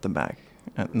parade, not the back,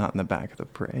 not in the back of the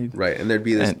parade. Right, and there'd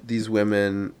be these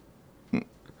women.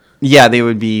 Yeah, they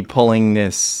would be pulling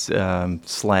this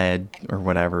sled or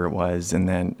whatever it was,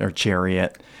 or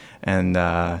chariot, and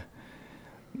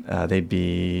they'd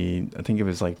be, I think it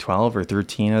was like 12 or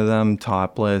 13 of them,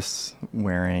 topless,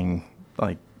 wearing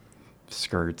like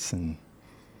skirts and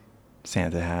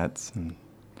Santa hats, and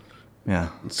yeah.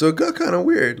 So it got kind of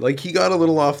weird. Like, he got a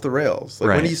little off the rails. Like,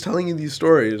 when he's telling you these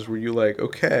stories, were you like,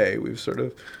 okay, we've sort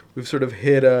of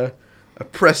hit a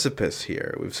precipice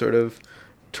here. We've sort of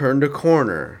turned a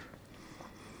corner.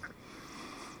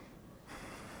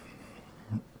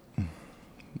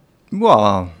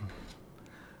 Well,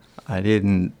 I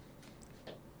didn't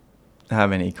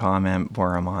have any comment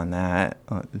for him on that,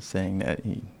 saying that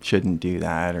he shouldn't do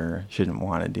that or shouldn't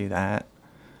want to do that.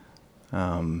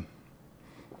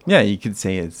 Yeah, you could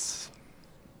say it's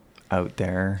out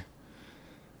there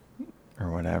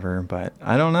or whatever, but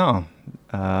I don't know.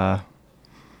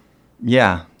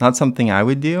 Yeah, not something I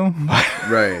would do.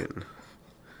 Right.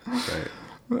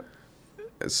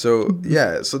 So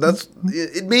that's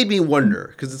it. Made me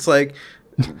wonder, because it's like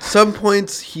some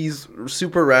points he's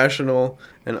super rational,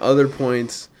 and other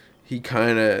points he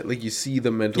kind of, like, you see the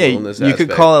mental illness aspect. You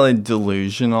could call it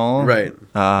delusional, right?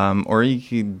 Or you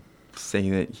could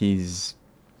say that he's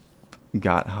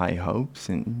got high hopes,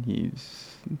 and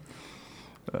he's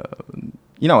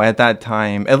at that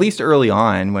time, at least early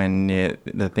on when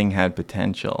the thing had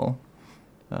potential,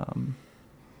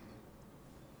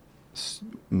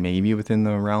 maybe within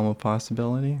the realm of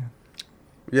possibility.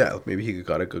 Yeah, maybe he could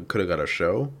have got a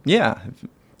show. Yeah,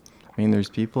 I mean, there's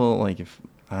people like,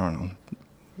 I don't know,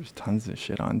 there's tons of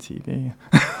shit on TV.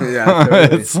 Yeah,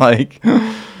 totally. It's like,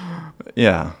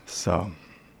 yeah. So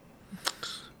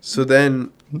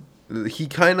then he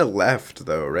kind of left,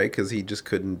 though, right? Because he just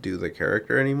couldn't do the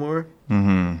character anymore.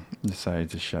 Decided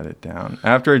to shut it down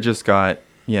after it just got.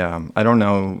 Yeah, I don't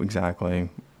know exactly.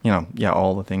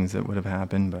 All the things that would have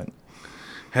happened, but.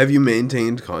 Have you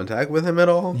maintained contact with him at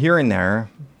all? Here and there,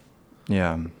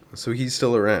 yeah. So he's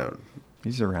still around?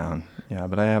 He's around, yeah,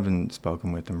 but I haven't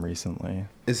spoken with him recently.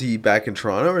 Is he back in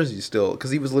Toronto, or is he still...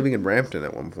 Because he was living in Brampton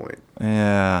at one point.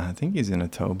 Yeah, I think he's in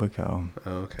Etobicoke.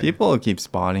 Oh, okay. People keep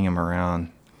spotting him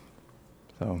around,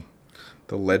 so...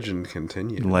 The legend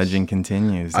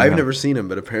continues. I've never seen him,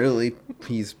 but apparently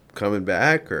he's coming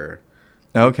back, or...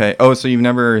 Okay. Oh, so you've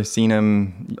never seen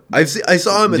him? I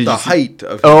saw him at the height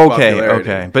of his popularity.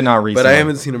 Okay, but not recently. But I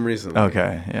haven't seen him recently.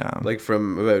 Okay, yeah. Like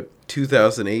from about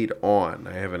 2008 on,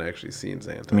 I haven't actually seen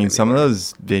Xanta. I mean, some of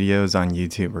those videos on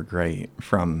YouTube are great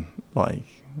from like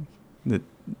the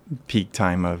peak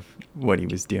time of what he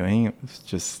was doing. It was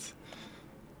just,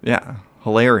 yeah,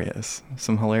 hilarious.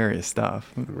 Some hilarious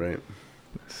stuff. Right.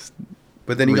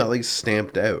 But then he got like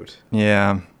stamped out.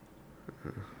 Yeah.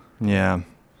 Yeah.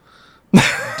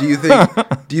 Do you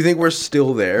think we're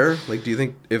still there? Like, do you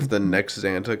think if the next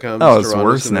Xanta comes, it's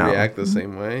worse now. React the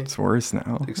same way? It's worse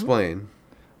now. Explain.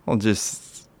 Well,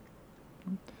 just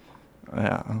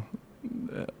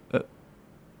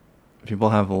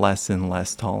people have less and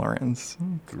less tolerance,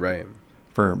 right,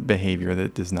 for behavior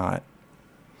that does not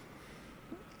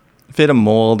fit a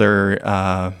mold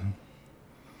or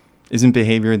isn't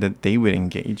behavior that they would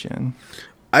engage in.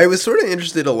 I was sort of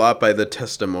interested a lot by the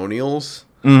testimonials.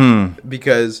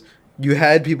 Because you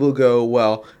had people go,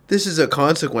 well, this is a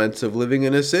consequence of living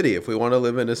in a city. If we want to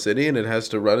live in a city and it has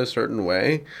to run a certain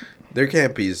way, there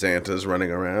can't be Xantas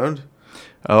running around.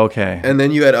 Okay. And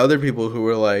then you had other people who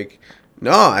were like,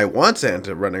 no, I want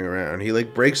Xanta running around. He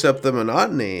like breaks up the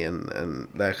monotony and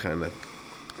that kind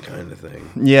of kind of thing.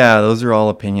 Yeah, those are all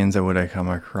opinions I would have come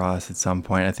across at some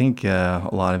point. I think a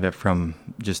lot of it from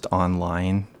just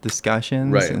online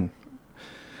discussions Right. and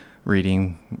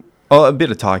reading. Oh, a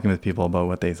bit of talking with people about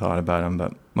what they thought about him,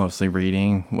 but mostly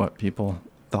reading what people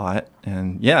thought.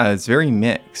 And yeah, it's very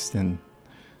mixed. And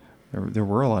there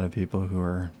were a lot of people who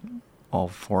were all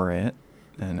for it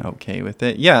and okay with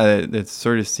it. Yeah, it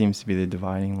sort of seems to be the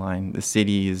dividing line. The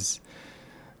city is...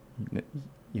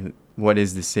 what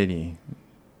is the city?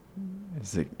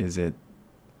 Is it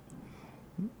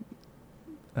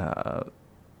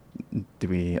do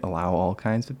we allow all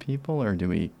kinds of people, or do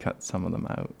we cut some of them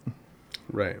out?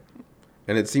 Right.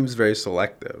 And it seems very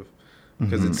selective,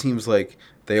 because it seems like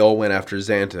they all went after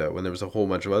Xanta when there was a whole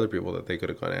bunch of other people that they could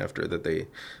have gone after that they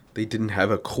didn't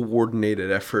have a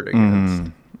coordinated effort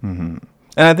against. And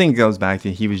I think it goes back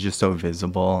to he was just so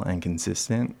visible and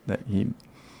consistent that he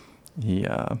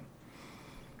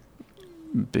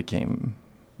became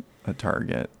a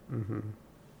target.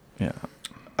 Yeah.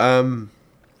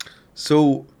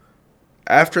 So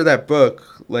after that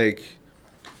book, like,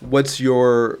 what's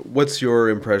your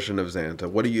impression of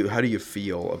Xanta? How do you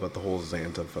feel about the whole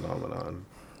Xanta phenomenon?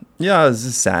 Yeah, it's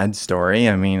a sad story.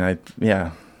 I mean,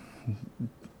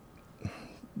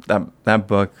 that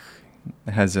book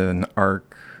has an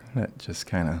arc that just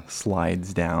kind of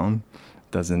slides down.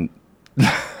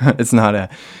 It's not a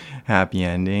happy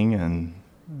ending, and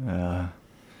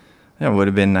it would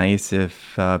have been nice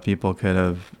if people could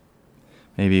have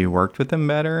maybe worked with him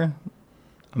better.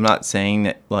 I'm not saying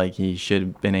that like he should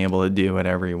have been able to do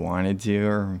whatever he wanted to,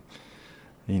 or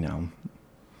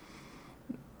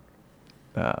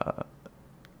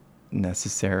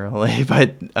necessarily,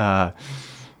 but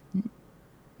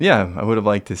yeah, I would have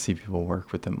liked to see people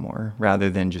work with him more rather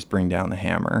than just bring down the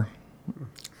hammer.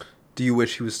 Do you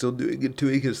wish he was still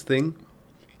doing his thing?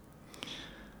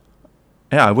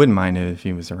 Yeah, I wouldn't mind it if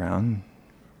he was around.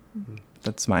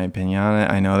 That's my opinion on it.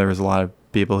 I know there was a lot of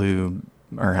people who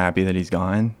are happy that he's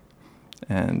gone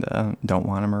and don't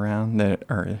want him around, that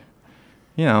are,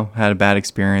 had a bad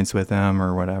experience with him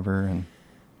or whatever.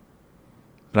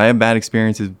 But I have bad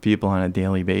experiences with people on a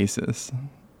daily basis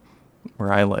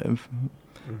where I live.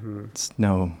 It's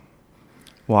no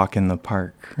walk in the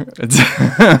park.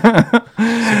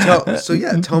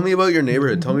 Tell me about your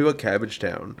neighborhood. Tell me about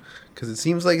Cabbagetown, because it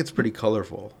seems like it's pretty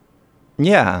colorful.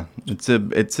 Yeah, it's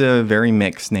a very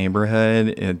mixed neighborhood.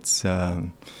 It's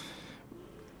in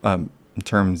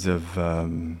terms of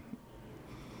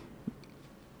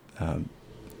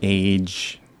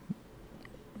age,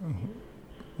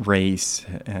 race,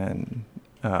 and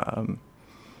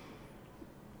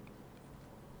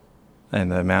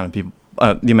the amount of people,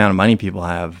 the amount of money people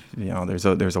have.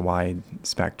 There's a wide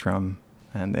spectrum,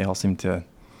 and they all seem to.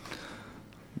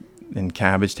 In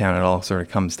Cabbagetown, it all sort of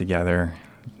comes together.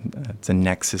 It's a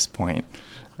nexus point.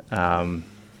 So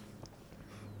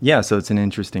it's an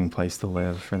interesting place to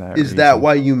live for that reason. Is that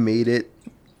why you made it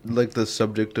like the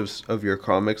subject of your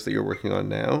comics that you're working on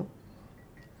now?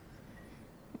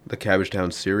 The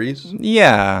Cabbagetown series?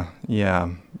 Yeah.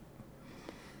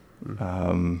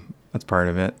 That's part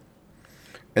of it.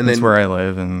 And that's where I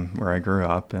live and where I grew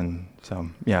up, and so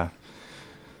yeah.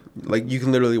 Like you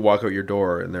can literally walk out your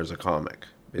door and there's a comic,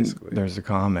 basically. There's a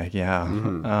comic, yeah.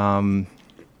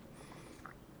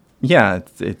 Yeah,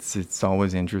 it's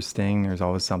always interesting. There's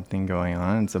always something going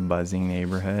on. It's a buzzing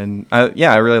neighborhood.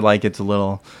 I really like it. It's a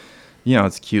little,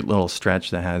 it's a cute little stretch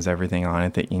that has everything on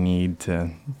it that you need to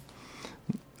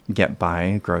get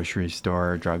by. Grocery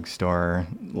store, drugstore,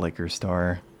 liquor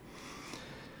store,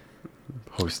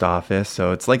 post office.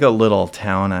 So it's like a little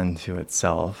town unto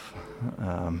itself.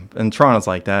 And Toronto's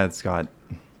like that.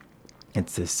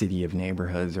 It's the city of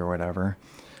neighborhoods or whatever.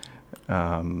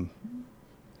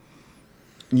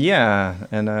 Yeah,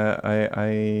 and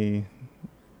I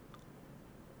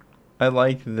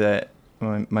like that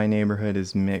my neighborhood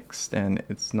is mixed, and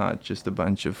it's not just a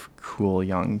bunch of cool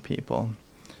young people.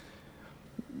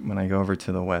 When I go over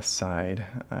to the west side,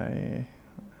 I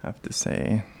have to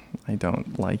say I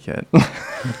don't like it.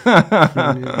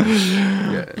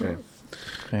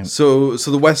 Yeah. So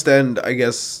the West End, I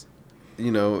guess,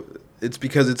 it's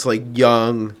because it's like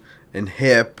young and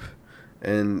hip.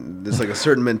 And there's like a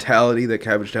certain mentality that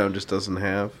Cabbagetown just doesn't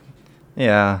have.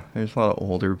 Yeah, there's a lot of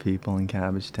older people in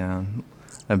Cabbagetown,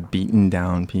 beaten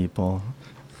down people.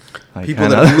 People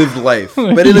that have lived life,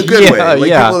 but in a good way.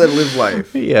 People that live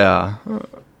life. Yeah.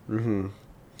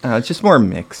 It's just more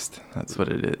mixed. That's what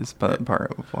it is. But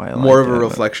part of why I like it. More of a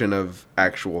reflection of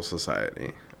actual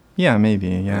society. Yeah, maybe.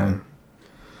 Yeah.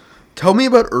 Tell me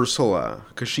about Ursula,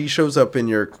 because she shows up in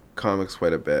your comics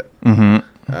quite a bit.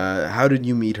 How did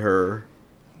you meet her?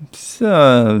 Just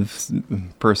a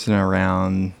person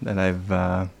around that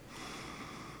I've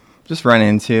just run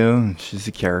into. She's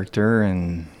a character,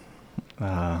 and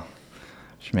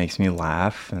she makes me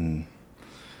laugh, and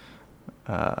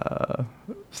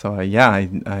so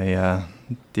I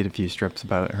did a few strips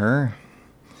about her.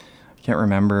 I can't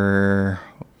remember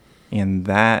in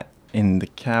the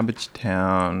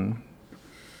Cabbagetown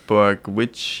book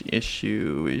which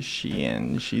issue is she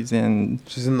in. She's in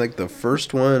like the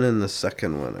first one and the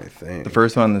second one, I think. The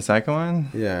first one and the second one?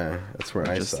 Yeah, that's where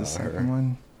I just saw the second her.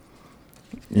 one.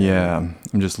 Yeah,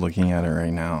 I'm just looking at it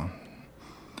right now.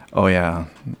 Oh yeah,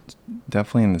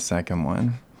 definitely in the second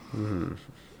one. Mm-hmm.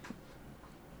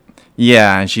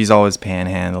 Yeah, and she's always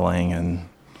panhandling and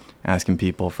asking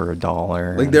people for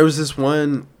 $1. Like there was this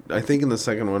one, I think in the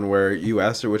second one, where you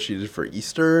asked her what she did for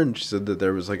Easter, and she said that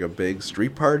there was like a big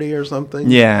street party or something.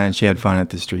 Yeah, and she had fun at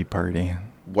the street party.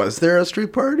 Was there a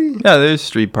street party? Yeah, there's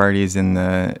street parties in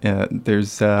the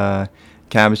there's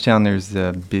Cabbagetown. There's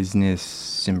the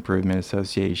Business Improvement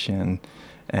Association,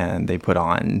 and they put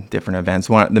on different events.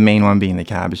 The main one being the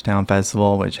Cabbagetown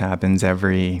Festival, which happens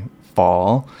every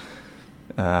fall.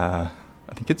 I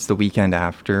think it's the weekend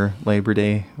after Labor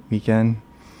Day weekend,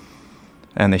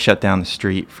 and they shut down the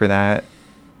street for that,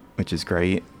 which is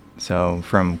great. So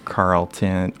from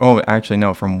Carlton,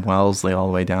 from Wellesley all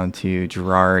the way down to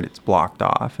Gerrard, it's blocked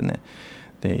off, and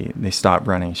they stopped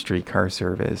running streetcar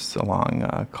service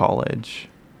along College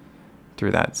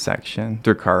through that section,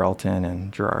 through Carlton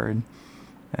and Gerrard.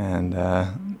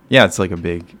 And it's like a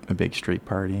big street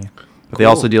party. But they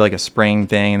also do like a spring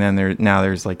thing, and then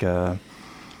there's like a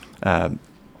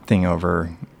thing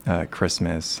over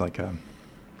Christmas, like a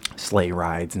sleigh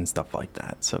rides and stuff like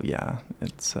that. So yeah,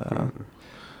 it's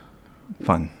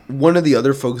fun. One of the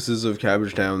other focuses of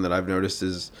Cabbagetown that I've noticed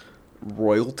is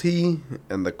royalty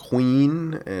and the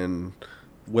Queen, and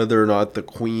whether or not the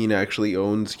Queen actually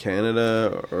owns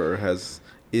Canada or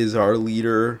is our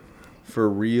leader for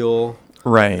real.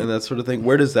 Right. And that sort of thing.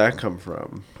 Where does that come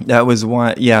from? That was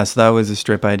one. Yeah, so that was a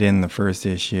strip I did in the first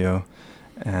issue.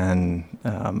 And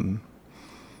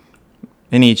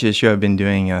in each issue, I've been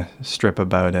doing a strip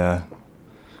about a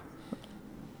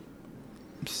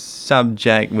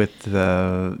subject with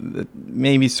the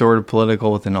maybe sort of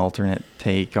political with an alternate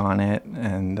take on it.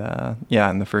 And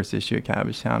in the first issue of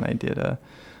Cabbagetown, I did a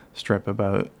strip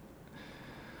about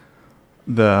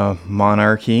the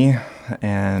monarchy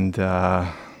and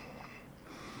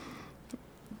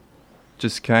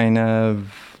just kind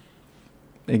of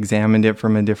examined it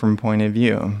from a different point of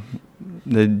view.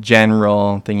 The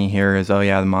general thing you hear is,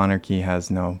 the monarchy has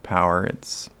no power.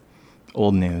 It's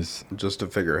old news. Just a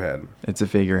figurehead. It's a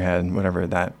figurehead, whatever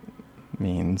that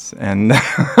means. And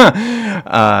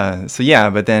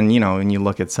but then, when you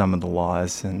look at some of the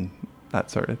laws and that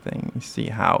sort of thing, you see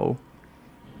how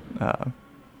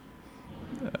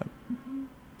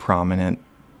prominent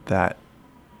that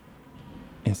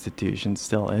institution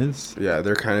still is. Yeah,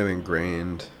 they're kind of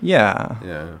ingrained. Yeah.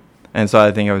 Yeah. And so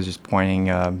I think I was just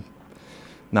pointing a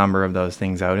number of those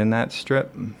things out in that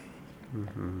strip.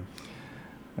 Mm-hmm.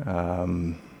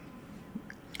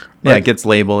 It gets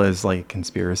labeled as like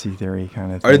conspiracy theory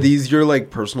kind of thing. Are these your like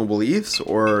personal beliefs,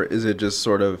 or is it just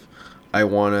sort of I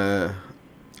want to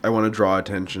draw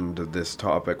attention to this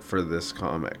topic for this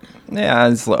comic? Yeah,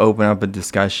 just open up a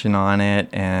discussion on it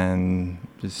and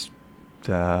just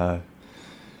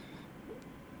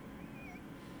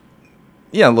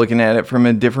looking at it from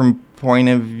a different point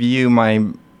of view. My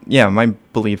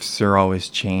beliefs are always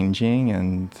changing,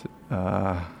 and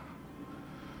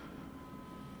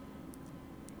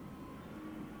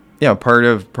part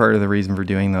of the reason for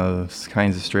doing those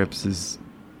kinds of strips is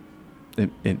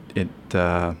it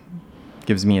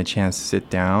gives me a chance to sit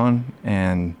down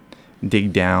and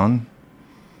dig down,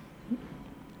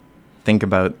 think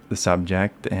about the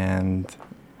subject, and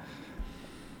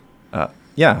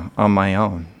on my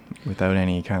own, without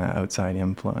any kind of outside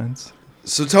influence.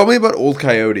 So tell me about Old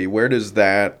Coyote. Where does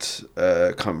that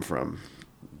come from?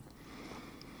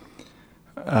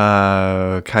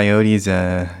 Coyote's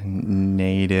a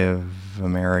Native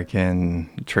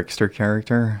American trickster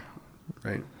character.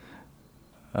 Right.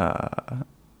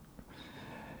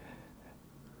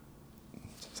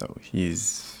 So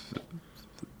he's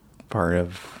part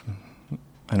of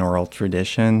an oral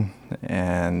tradition,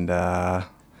 and I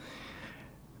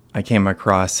came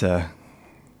across a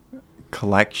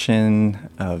collection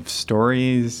of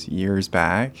stories years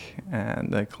back,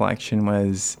 and the collection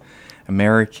was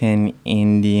American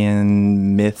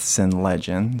Indian Myths and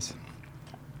Legends.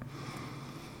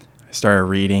 I started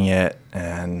reading it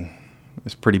and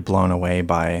was pretty blown away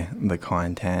by the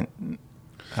content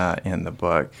in the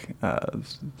book. So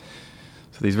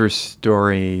these were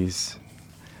stories.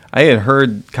 I had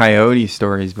heard coyote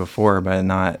stories before, but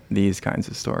not these kinds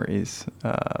of stories.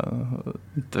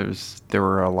 There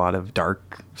were a lot of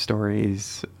dark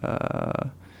stories,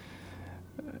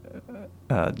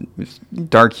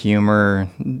 dark humor,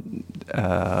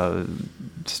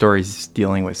 stories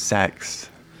dealing with sex,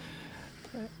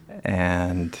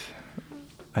 and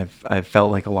I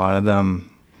felt like a lot of them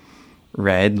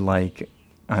read like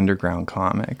underground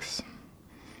comics.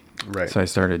 Right. So I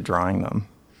started drawing them.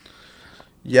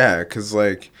 Yeah, because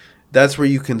like that's where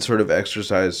you can sort of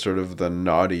exercise sort of the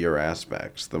naughtier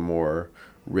aspects, the more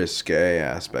risque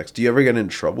aspects. Do you ever get in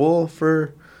trouble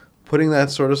for putting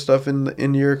that sort of stuff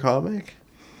in your comic?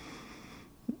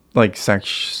 Like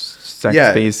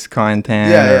sex-based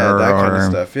content? Yeah, that kind of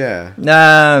stuff, yeah.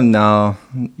 No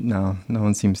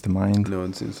one seems to mind. No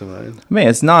one seems to mind. I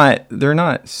mean, they're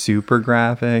not super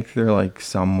graphic. They're like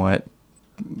somewhat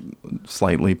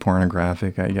slightly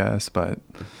pornographic, I guess, but...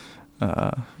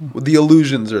 Well, the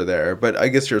illusions are there, but I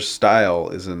guess your style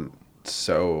isn't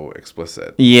so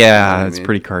explicit. Yeah, it's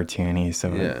pretty cartoony,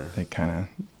 so yeah. it kind of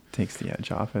takes the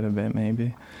edge off it a bit,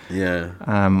 maybe. Yeah.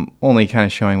 Only kind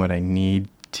of showing what I need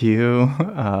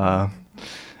to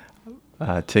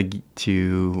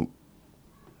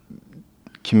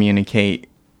communicate,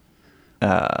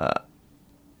 to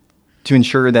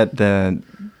ensure that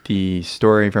the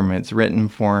story from its written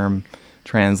form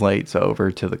translates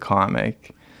over to the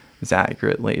comic as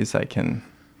accurately as I can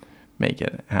make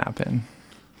it happen.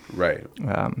 Right.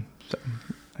 So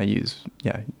I use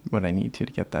what I need to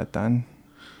get that done.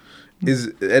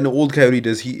 Is an Old Coyote,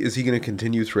 is he going to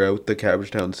continue throughout the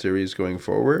Cabbagetown series going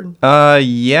forward?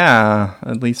 Yeah,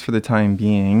 at least for the time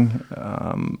being.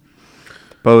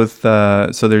 Both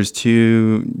so there's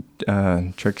two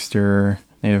trickster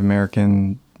Native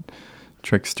American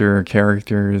trickster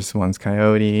characters. One's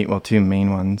Coyote, well, two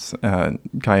main ones,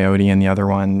 Coyote, and the other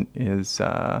one is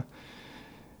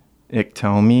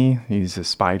Iktomi. He's a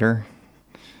spider,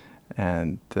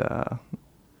 and there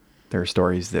are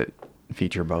stories that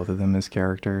feature both of them as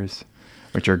characters,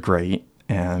 which are great.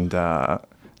 And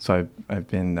so I've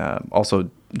been also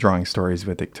drawing stories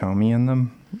with Iktomi in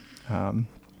them,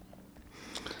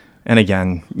 and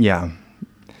again,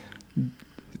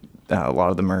 a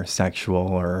lot of them are sexual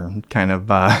or kind of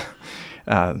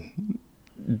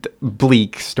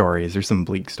bleak stories. There's some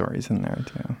bleak stories in there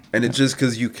too. And it's just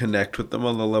because you connect with them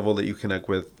on the level that you connect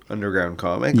with underground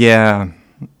comics? Yeah.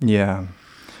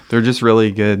 They're just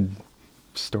really good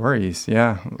stories.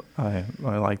 Yeah, I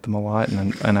like them a lot,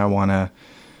 and I want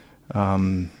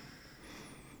to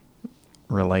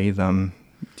relay them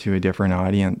to a different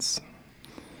audience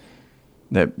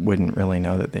that wouldn't really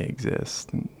know that they exist.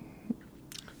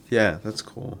 Yeah, that's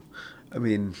cool. I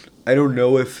mean, I don't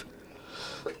know if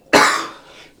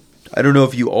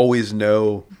you always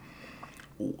know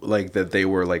like that they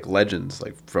were like legends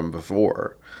like from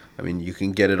before. I mean, you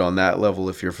can get it on that level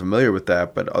if you're familiar with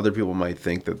that, but other people might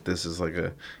think that this is like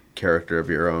a character of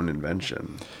your own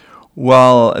invention.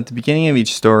 Well, at the beginning of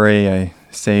each story, I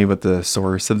say what the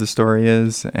source of the story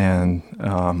is, and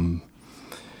I'm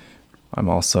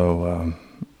also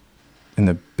in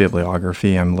the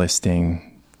bibliography, I'm listing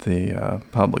the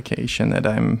publication that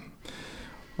I'm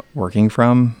working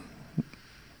from.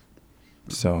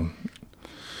 So,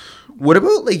 what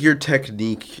about like your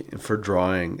technique for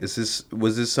drawing?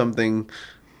 Was this something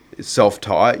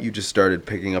self-taught? You just started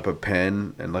picking up a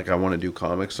pen and like, I want to do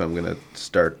comics, so I'm going to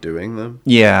start doing them?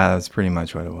 Yeah, that's pretty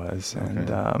much what it was. Okay.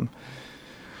 And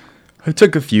I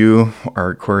took a few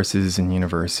art courses in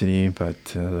university, but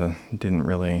didn't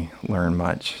really learn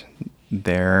much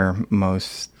there.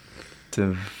 Most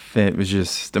of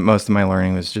my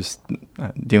learning was just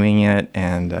doing it,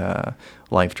 and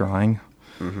life drawing.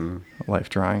 Mm-hmm. Life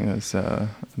drawing was a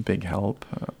big help.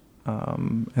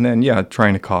 And then,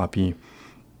 trying to copy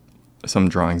some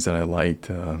drawings that I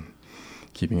liked,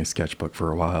 keeping a sketchbook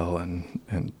for a while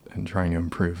and trying to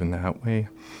improve in that way.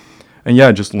 And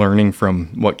just learning from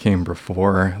what came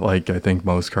before, like I think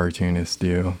most cartoonists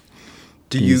do.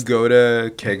 Do you go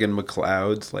to Kegan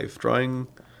McLeod's life drawing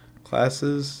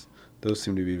classes? Those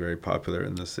seem to be very popular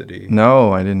in the city.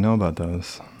 No, I didn't know about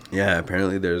those. Yeah,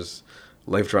 apparently there's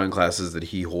life drawing classes that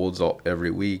he holds every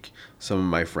week. Some of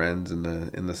my friends in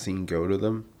the scene go to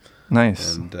them.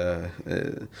 Nice.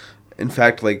 And in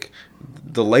fact, like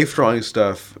the life drawing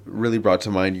stuff really brought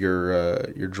to mind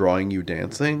your Drawing You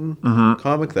Dancing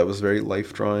comic. That was very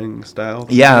life drawing style.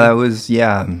 Yeah, that was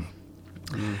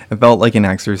It felt like an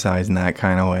exercise in that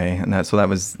kind of way, and that's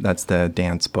the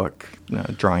dance book,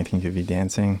 Drawing Things to Be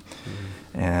Dancing,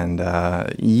 and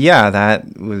that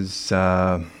was.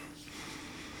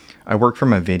 I worked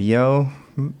from a video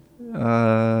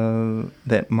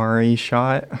that Mari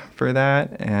shot for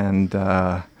that,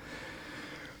 and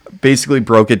basically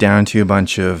broke it down to a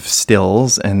bunch of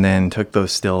stills, and then took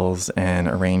those stills and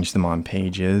arranged them on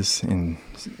pages in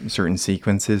certain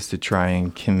sequences to try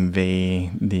and convey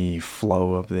the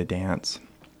flow of the dance,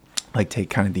 like take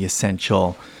kind of the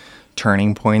essential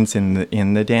turning points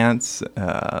in the dance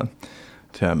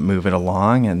to move it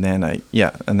along, and then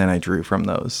I drew from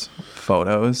those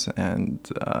photos, and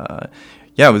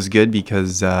it was good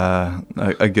because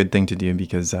a good thing to do,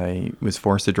 because I was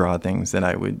forced to draw things that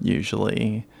I would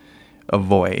usually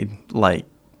avoid, like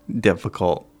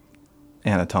difficult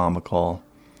anatomical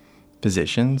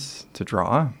positions to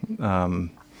draw.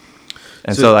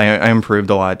 So I improved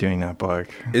a lot doing that book.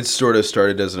 It sort of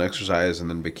started as an exercise and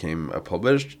then became a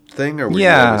published thing, or were you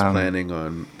always planning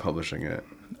on publishing it?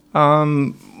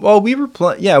 Well, we were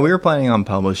planning on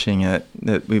publishing it.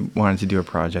 That we wanted to do a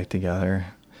project together,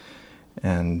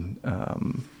 and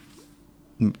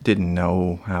didn't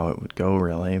know how it would go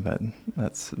really, but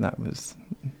that was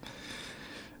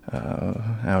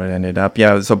how it ended up.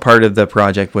 Yeah, so part of the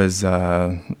project was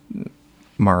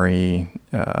Mari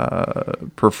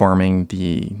performing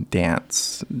the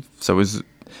dance. So it was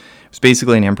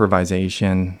basically an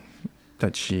improvisation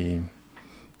that she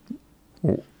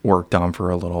worked on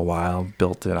for a little while,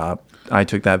 built it up. I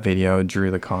took that video, drew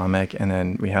the comic, and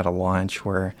then we had a launch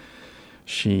where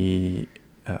she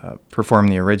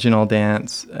performed the original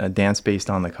dance, a dance based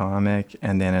on the comic,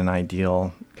 and then an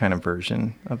ideal kind of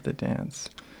version of the dance.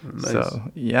 Nice.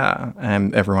 So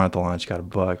and everyone at the launch got a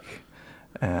book,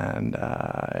 and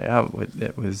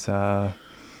it was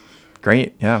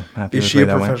great. Yeah, happy. Is she a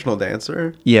professional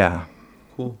dancer? Yeah.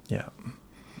 Cool. Yeah.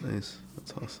 Nice.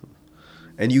 That's awesome.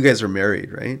 And you guys are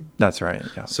married, right? That's right.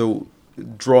 Yeah. So,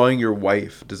 drawing your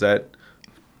wife, does that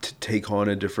take on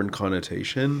a different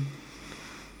connotation?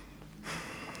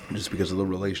 Just because of the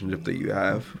relationship that you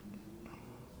have?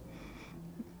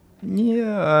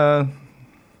 Yeah.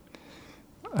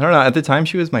 I don't know. At the time,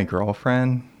 she was my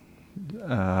girlfriend.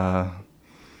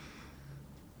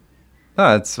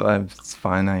 It's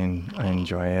fine. I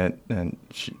enjoy it, and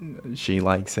she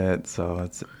likes it, so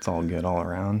it's all good all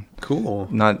around. Cool.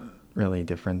 Not really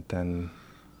different than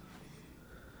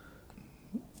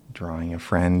drawing a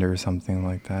friend or something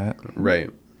like that. Right.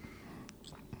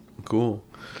 Cool.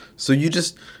 So you're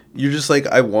just like,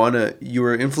 you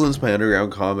were influenced by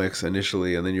underground comics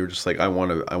initially, and then you were just like, I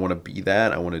want to be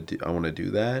that. I want to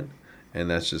do that. And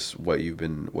that's just what you've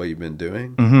been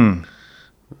doing. Mm-hmm.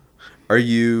 Are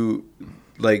you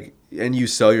like, and you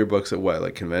sell your books at what,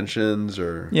 like conventions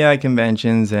or? Yeah,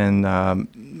 conventions and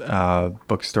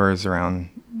bookstores around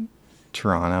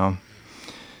Toronto,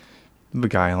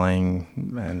 beguiling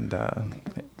and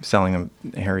selling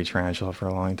a Hairy Tarantula for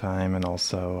a long time, and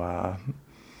also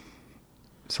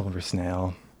Silver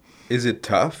Snail. Is it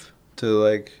tough to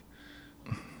like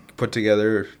put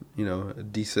together, a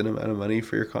decent amount of money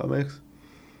for your comics?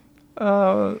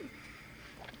 Not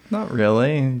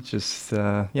really. Just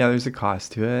there's a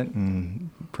cost to it, and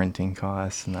printing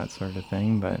costs and that sort of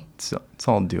thing, but it's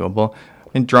all doable.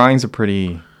 And drawing's a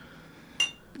pretty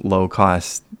low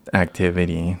cost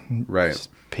activity. Right. Just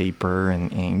paper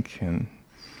and ink and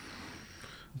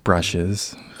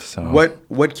brushes. So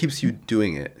what keeps you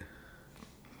doing it?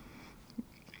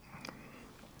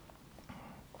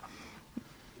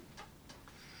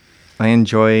 I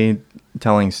enjoy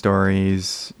telling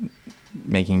stories,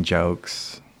 making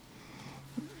jokes,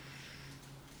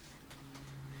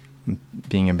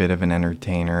 being a bit of an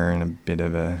entertainer and a bit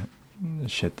of a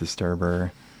shit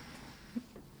disturber.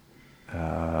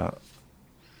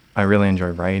 I really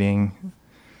enjoy writing,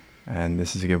 and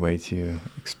this is a good way for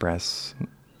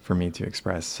me to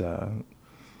express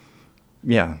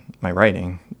my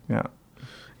writing. Yeah.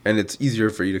 And it's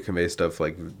easier for you to convey stuff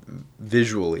like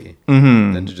visually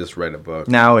than to just write a book.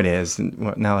 Now it is,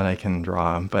 now that I can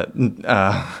draw. But it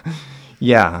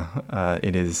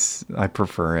is. I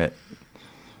prefer it.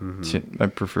 I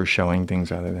prefer showing things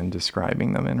rather than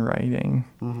describing them in writing.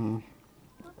 Mm-hmm.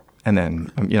 And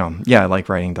then, I like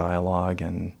writing dialogue,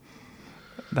 and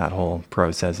that whole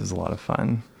process is a lot of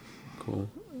fun. Cool.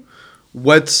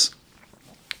 What's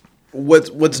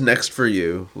next for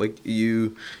you? Like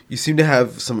you seem to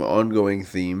have some ongoing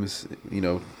themes,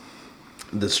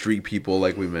 the street people,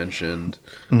 like we mentioned,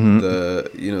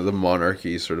 the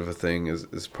monarchy sort of a thing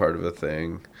is part of a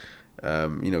thing.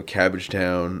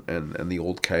 Cabbagetown and the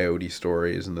old coyote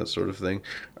stories and that sort of thing.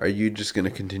 Are you just going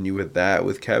to continue with that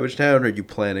with Cabbagetown? Or are you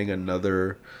planning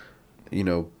another,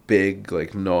 big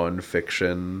like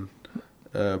non-fiction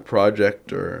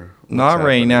project or? Not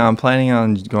right happening? now. I'm planning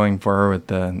on going forward with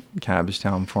the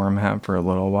Cabbagetown format for a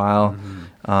little while.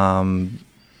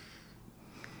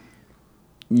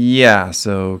 Yeah,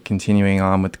 so continuing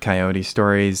on with the Coyote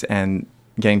stories and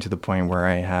getting to the point where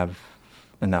I have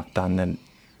enough done that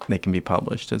they can be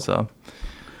published as a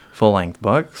full-length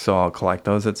book. So I'll collect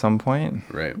those at some point.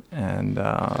 Right. And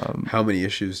How many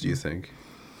issues do you think?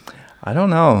 I don't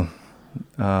know.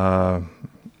 At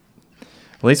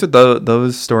least with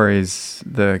those stories,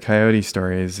 the Coyote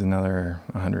stories, another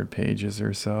 100 pages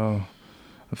or so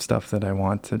of stuff that I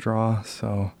want to draw.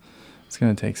 So it's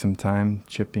going to take some time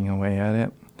chipping away at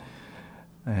it.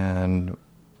 And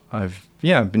I've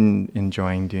been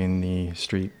enjoying doing the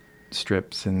street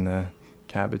strips in the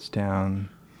Cabbagetown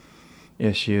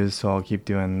issues, so I'll keep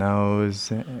doing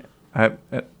those.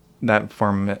 The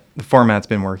format's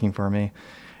been working for me.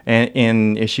 And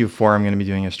in issue 4, I'm going to be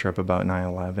doing a strip about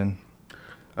 9/11.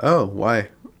 Oh, why?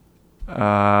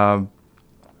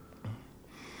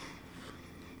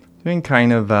 Doing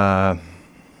kind of a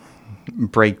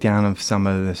breakdown of some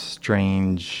of the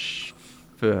strange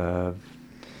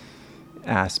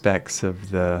aspects of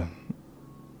the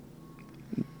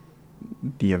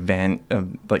event,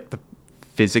 of like the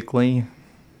physically,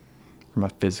 from a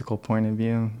physical point of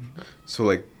view. So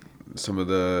like some of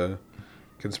the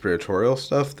conspiratorial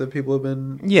stuff that people have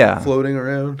been floating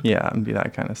around? Yeah, and be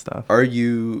that kind of stuff. Are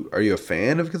you a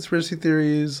fan of conspiracy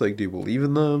theories? Like, do you believe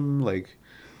in them? Like,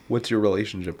 what's your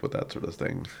relationship with that sort of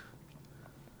thing?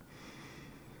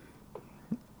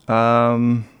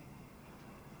 I'm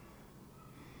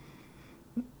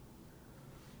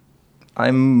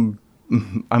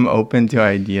open to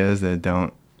ideas that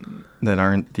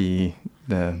aren't the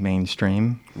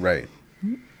mainstream. Right.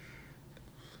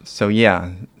 So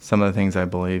yeah, some of the things I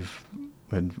believe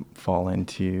would fall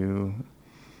into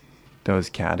those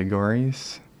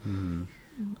categories. Mm-hmm.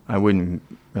 I wouldn't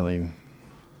really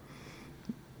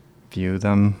view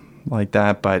them like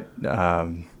that, but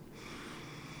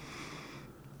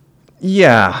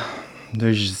yeah,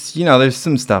 there's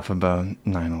some stuff about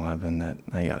 9/11 that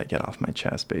I gotta get off my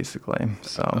chest, basically.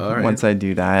 So right. Once I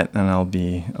do that, then I'll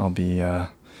be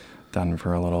done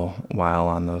for a little while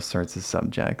on those sorts of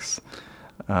subjects.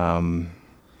 Do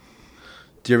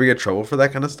you ever get trouble for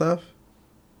that kind of stuff?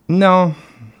 No,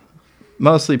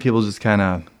 mostly people just kind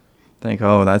of think,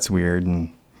 "Oh, that's weird,"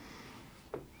 and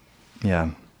yeah.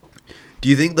 Do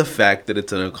you think the fact that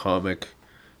it's in a comic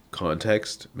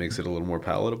context makes it a little more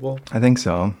palatable? I think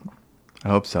so. I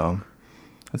hope so.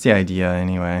 That's the idea,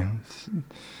 anyway.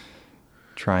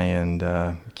 Try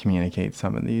and communicate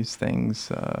some of these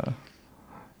things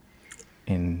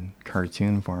in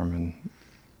cartoon form and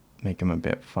make them a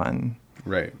bit fun.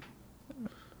 Right.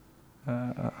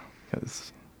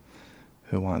 Because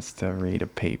who wants to read a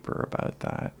paper about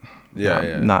that?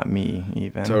 Yeah. Not me,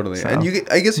 even. Totally. So. And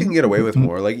I guess you can get away with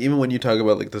more. Like, even when you talk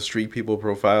about like the street people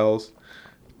profiles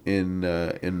in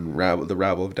the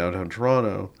rabble of downtown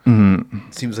Toronto,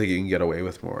 it seems like you can get away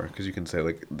with more because you can say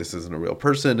like, this isn't a real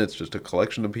person, it's just a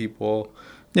collection of people.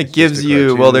 It gives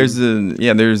you,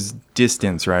 there's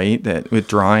distance, right? That with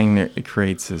drawing, it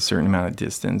creates a certain amount of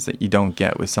distance that you don't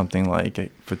get with something like a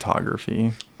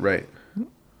photography. Right.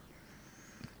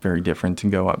 Very different to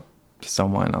go up to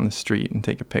someone on the street and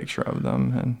take a picture of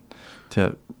them and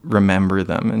to remember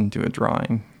them and do a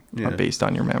drawing based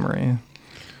on your memory.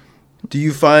 Do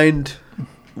you find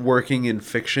working in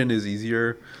fiction is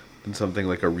easier than something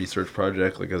like a research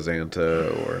project like a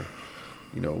Xanta, or,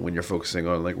 when you're focusing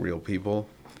on like real people?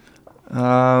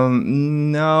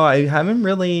 No, I haven't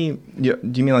really. Do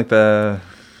you mean like the?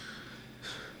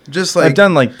 Just like I've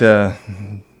done like the.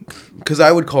 Because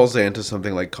I would call Xanta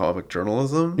something like comic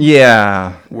journalism.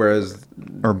 Yeah. Whereas.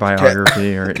 Or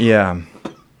biography, or yeah.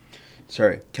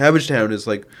 Sorry, Cabbagetown is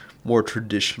like more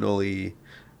traditionally,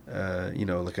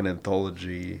 like an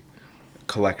anthology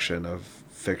collection of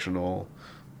fictional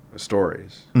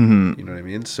stories. Mm-hmm. You know what I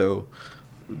mean? So,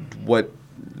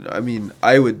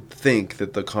 I would think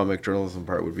that the comic journalism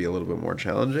part would be a little bit more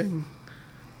challenging.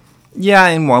 Yeah,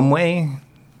 in one way.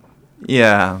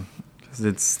 Yeah, because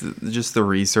it's just the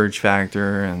research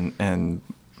factor and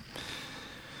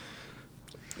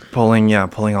pulling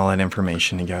all that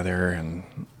information together and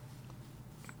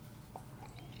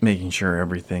making sure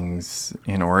everything's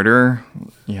in order.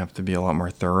 You have to be a lot more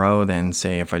thorough than,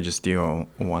 say, if I just do a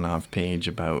one-off page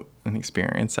about an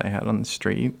experience I had on the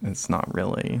street. It's not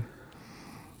really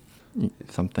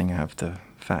something I have to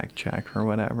fact check or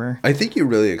whatever. I think you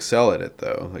really excel at it,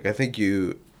 though. Like, I think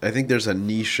there's a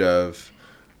niche of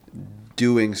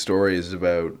doing stories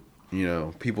about,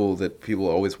 people that people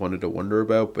always wanted to wonder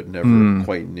about but never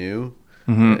quite knew.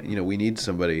 Mm-hmm. We need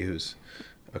somebody who's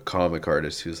a comic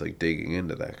artist who's like digging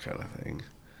into that kind of thing.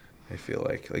 I feel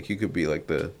like you could be like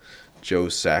the Joe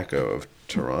Sacco of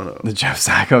Toronto. The Joe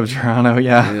Sacco of Toronto,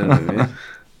 yeah. You know what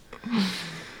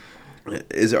I mean?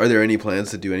 Are there any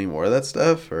plans to do any more of that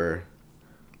stuff, or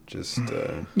just?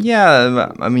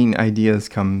 Yeah, I mean, ideas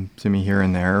come to me here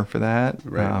and there for that,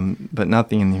 Right. but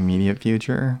nothing in the immediate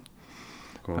future.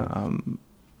 Cool.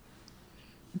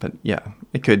 But yeah,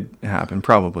 it could happen.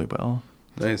 Probably will.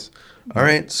 Nice. All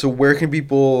right. So where can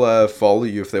people follow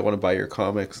you if they want to buy your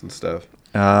comics and stuff?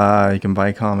 You can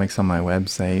buy comics on my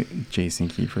website,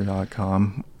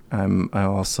 jasonkiefer.com. I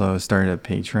also started a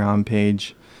Patreon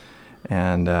page,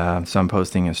 and so I'm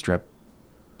posting a strip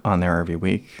on there every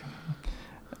week.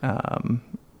 So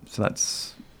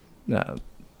that's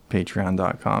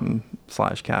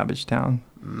patreon.com/cabbagetown.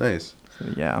 Nice. So,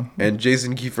 yeah. And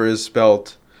Jason Kiefer is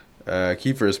spelled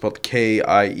Kieffer.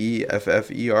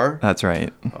 That's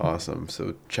right. Awesome.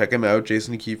 So check him out,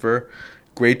 Jason Kiefer.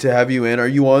 Great to have you in. Are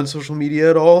you on social media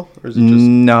at all, or is it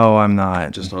No, I'm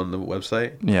not. just on the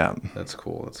website? Yeah. That's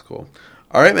cool. That's cool.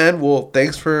 All right, man. Well,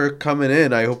 thanks for coming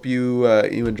in. I hope you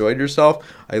you enjoyed yourself.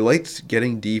 I liked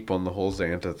getting deep on the whole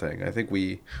Xanta thing. I think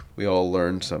we all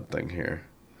learned something here.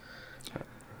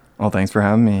 Well, thanks for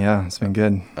having me. Yeah, it's been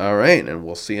good. All right, and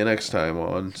we'll see you next time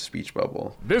on Speech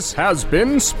Bubble. This has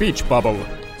been Speech Bubble.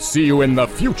 See you in the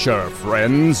future,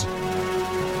 friends.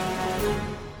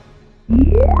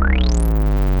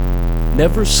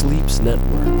 Never Sleeps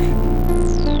Network.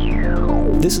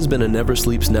 This has been a Never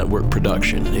Sleeps Network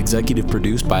production, executive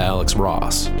produced by Alex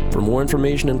Ross. For more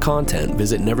information and content,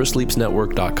 visit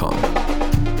neversleepsnetwork.com.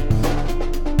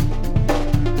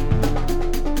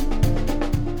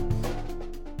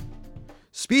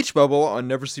 Speech Bubble on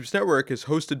Never Sleeps Network is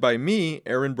hosted by me,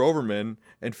 Aaron Broverman,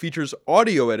 and features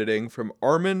audio editing from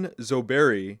Armin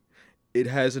Zoberi. It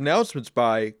has announcements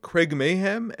by Craig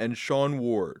Mayhem and Sean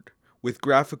Ward, with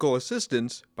graphical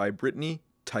assistance by Brittany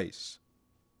Tice.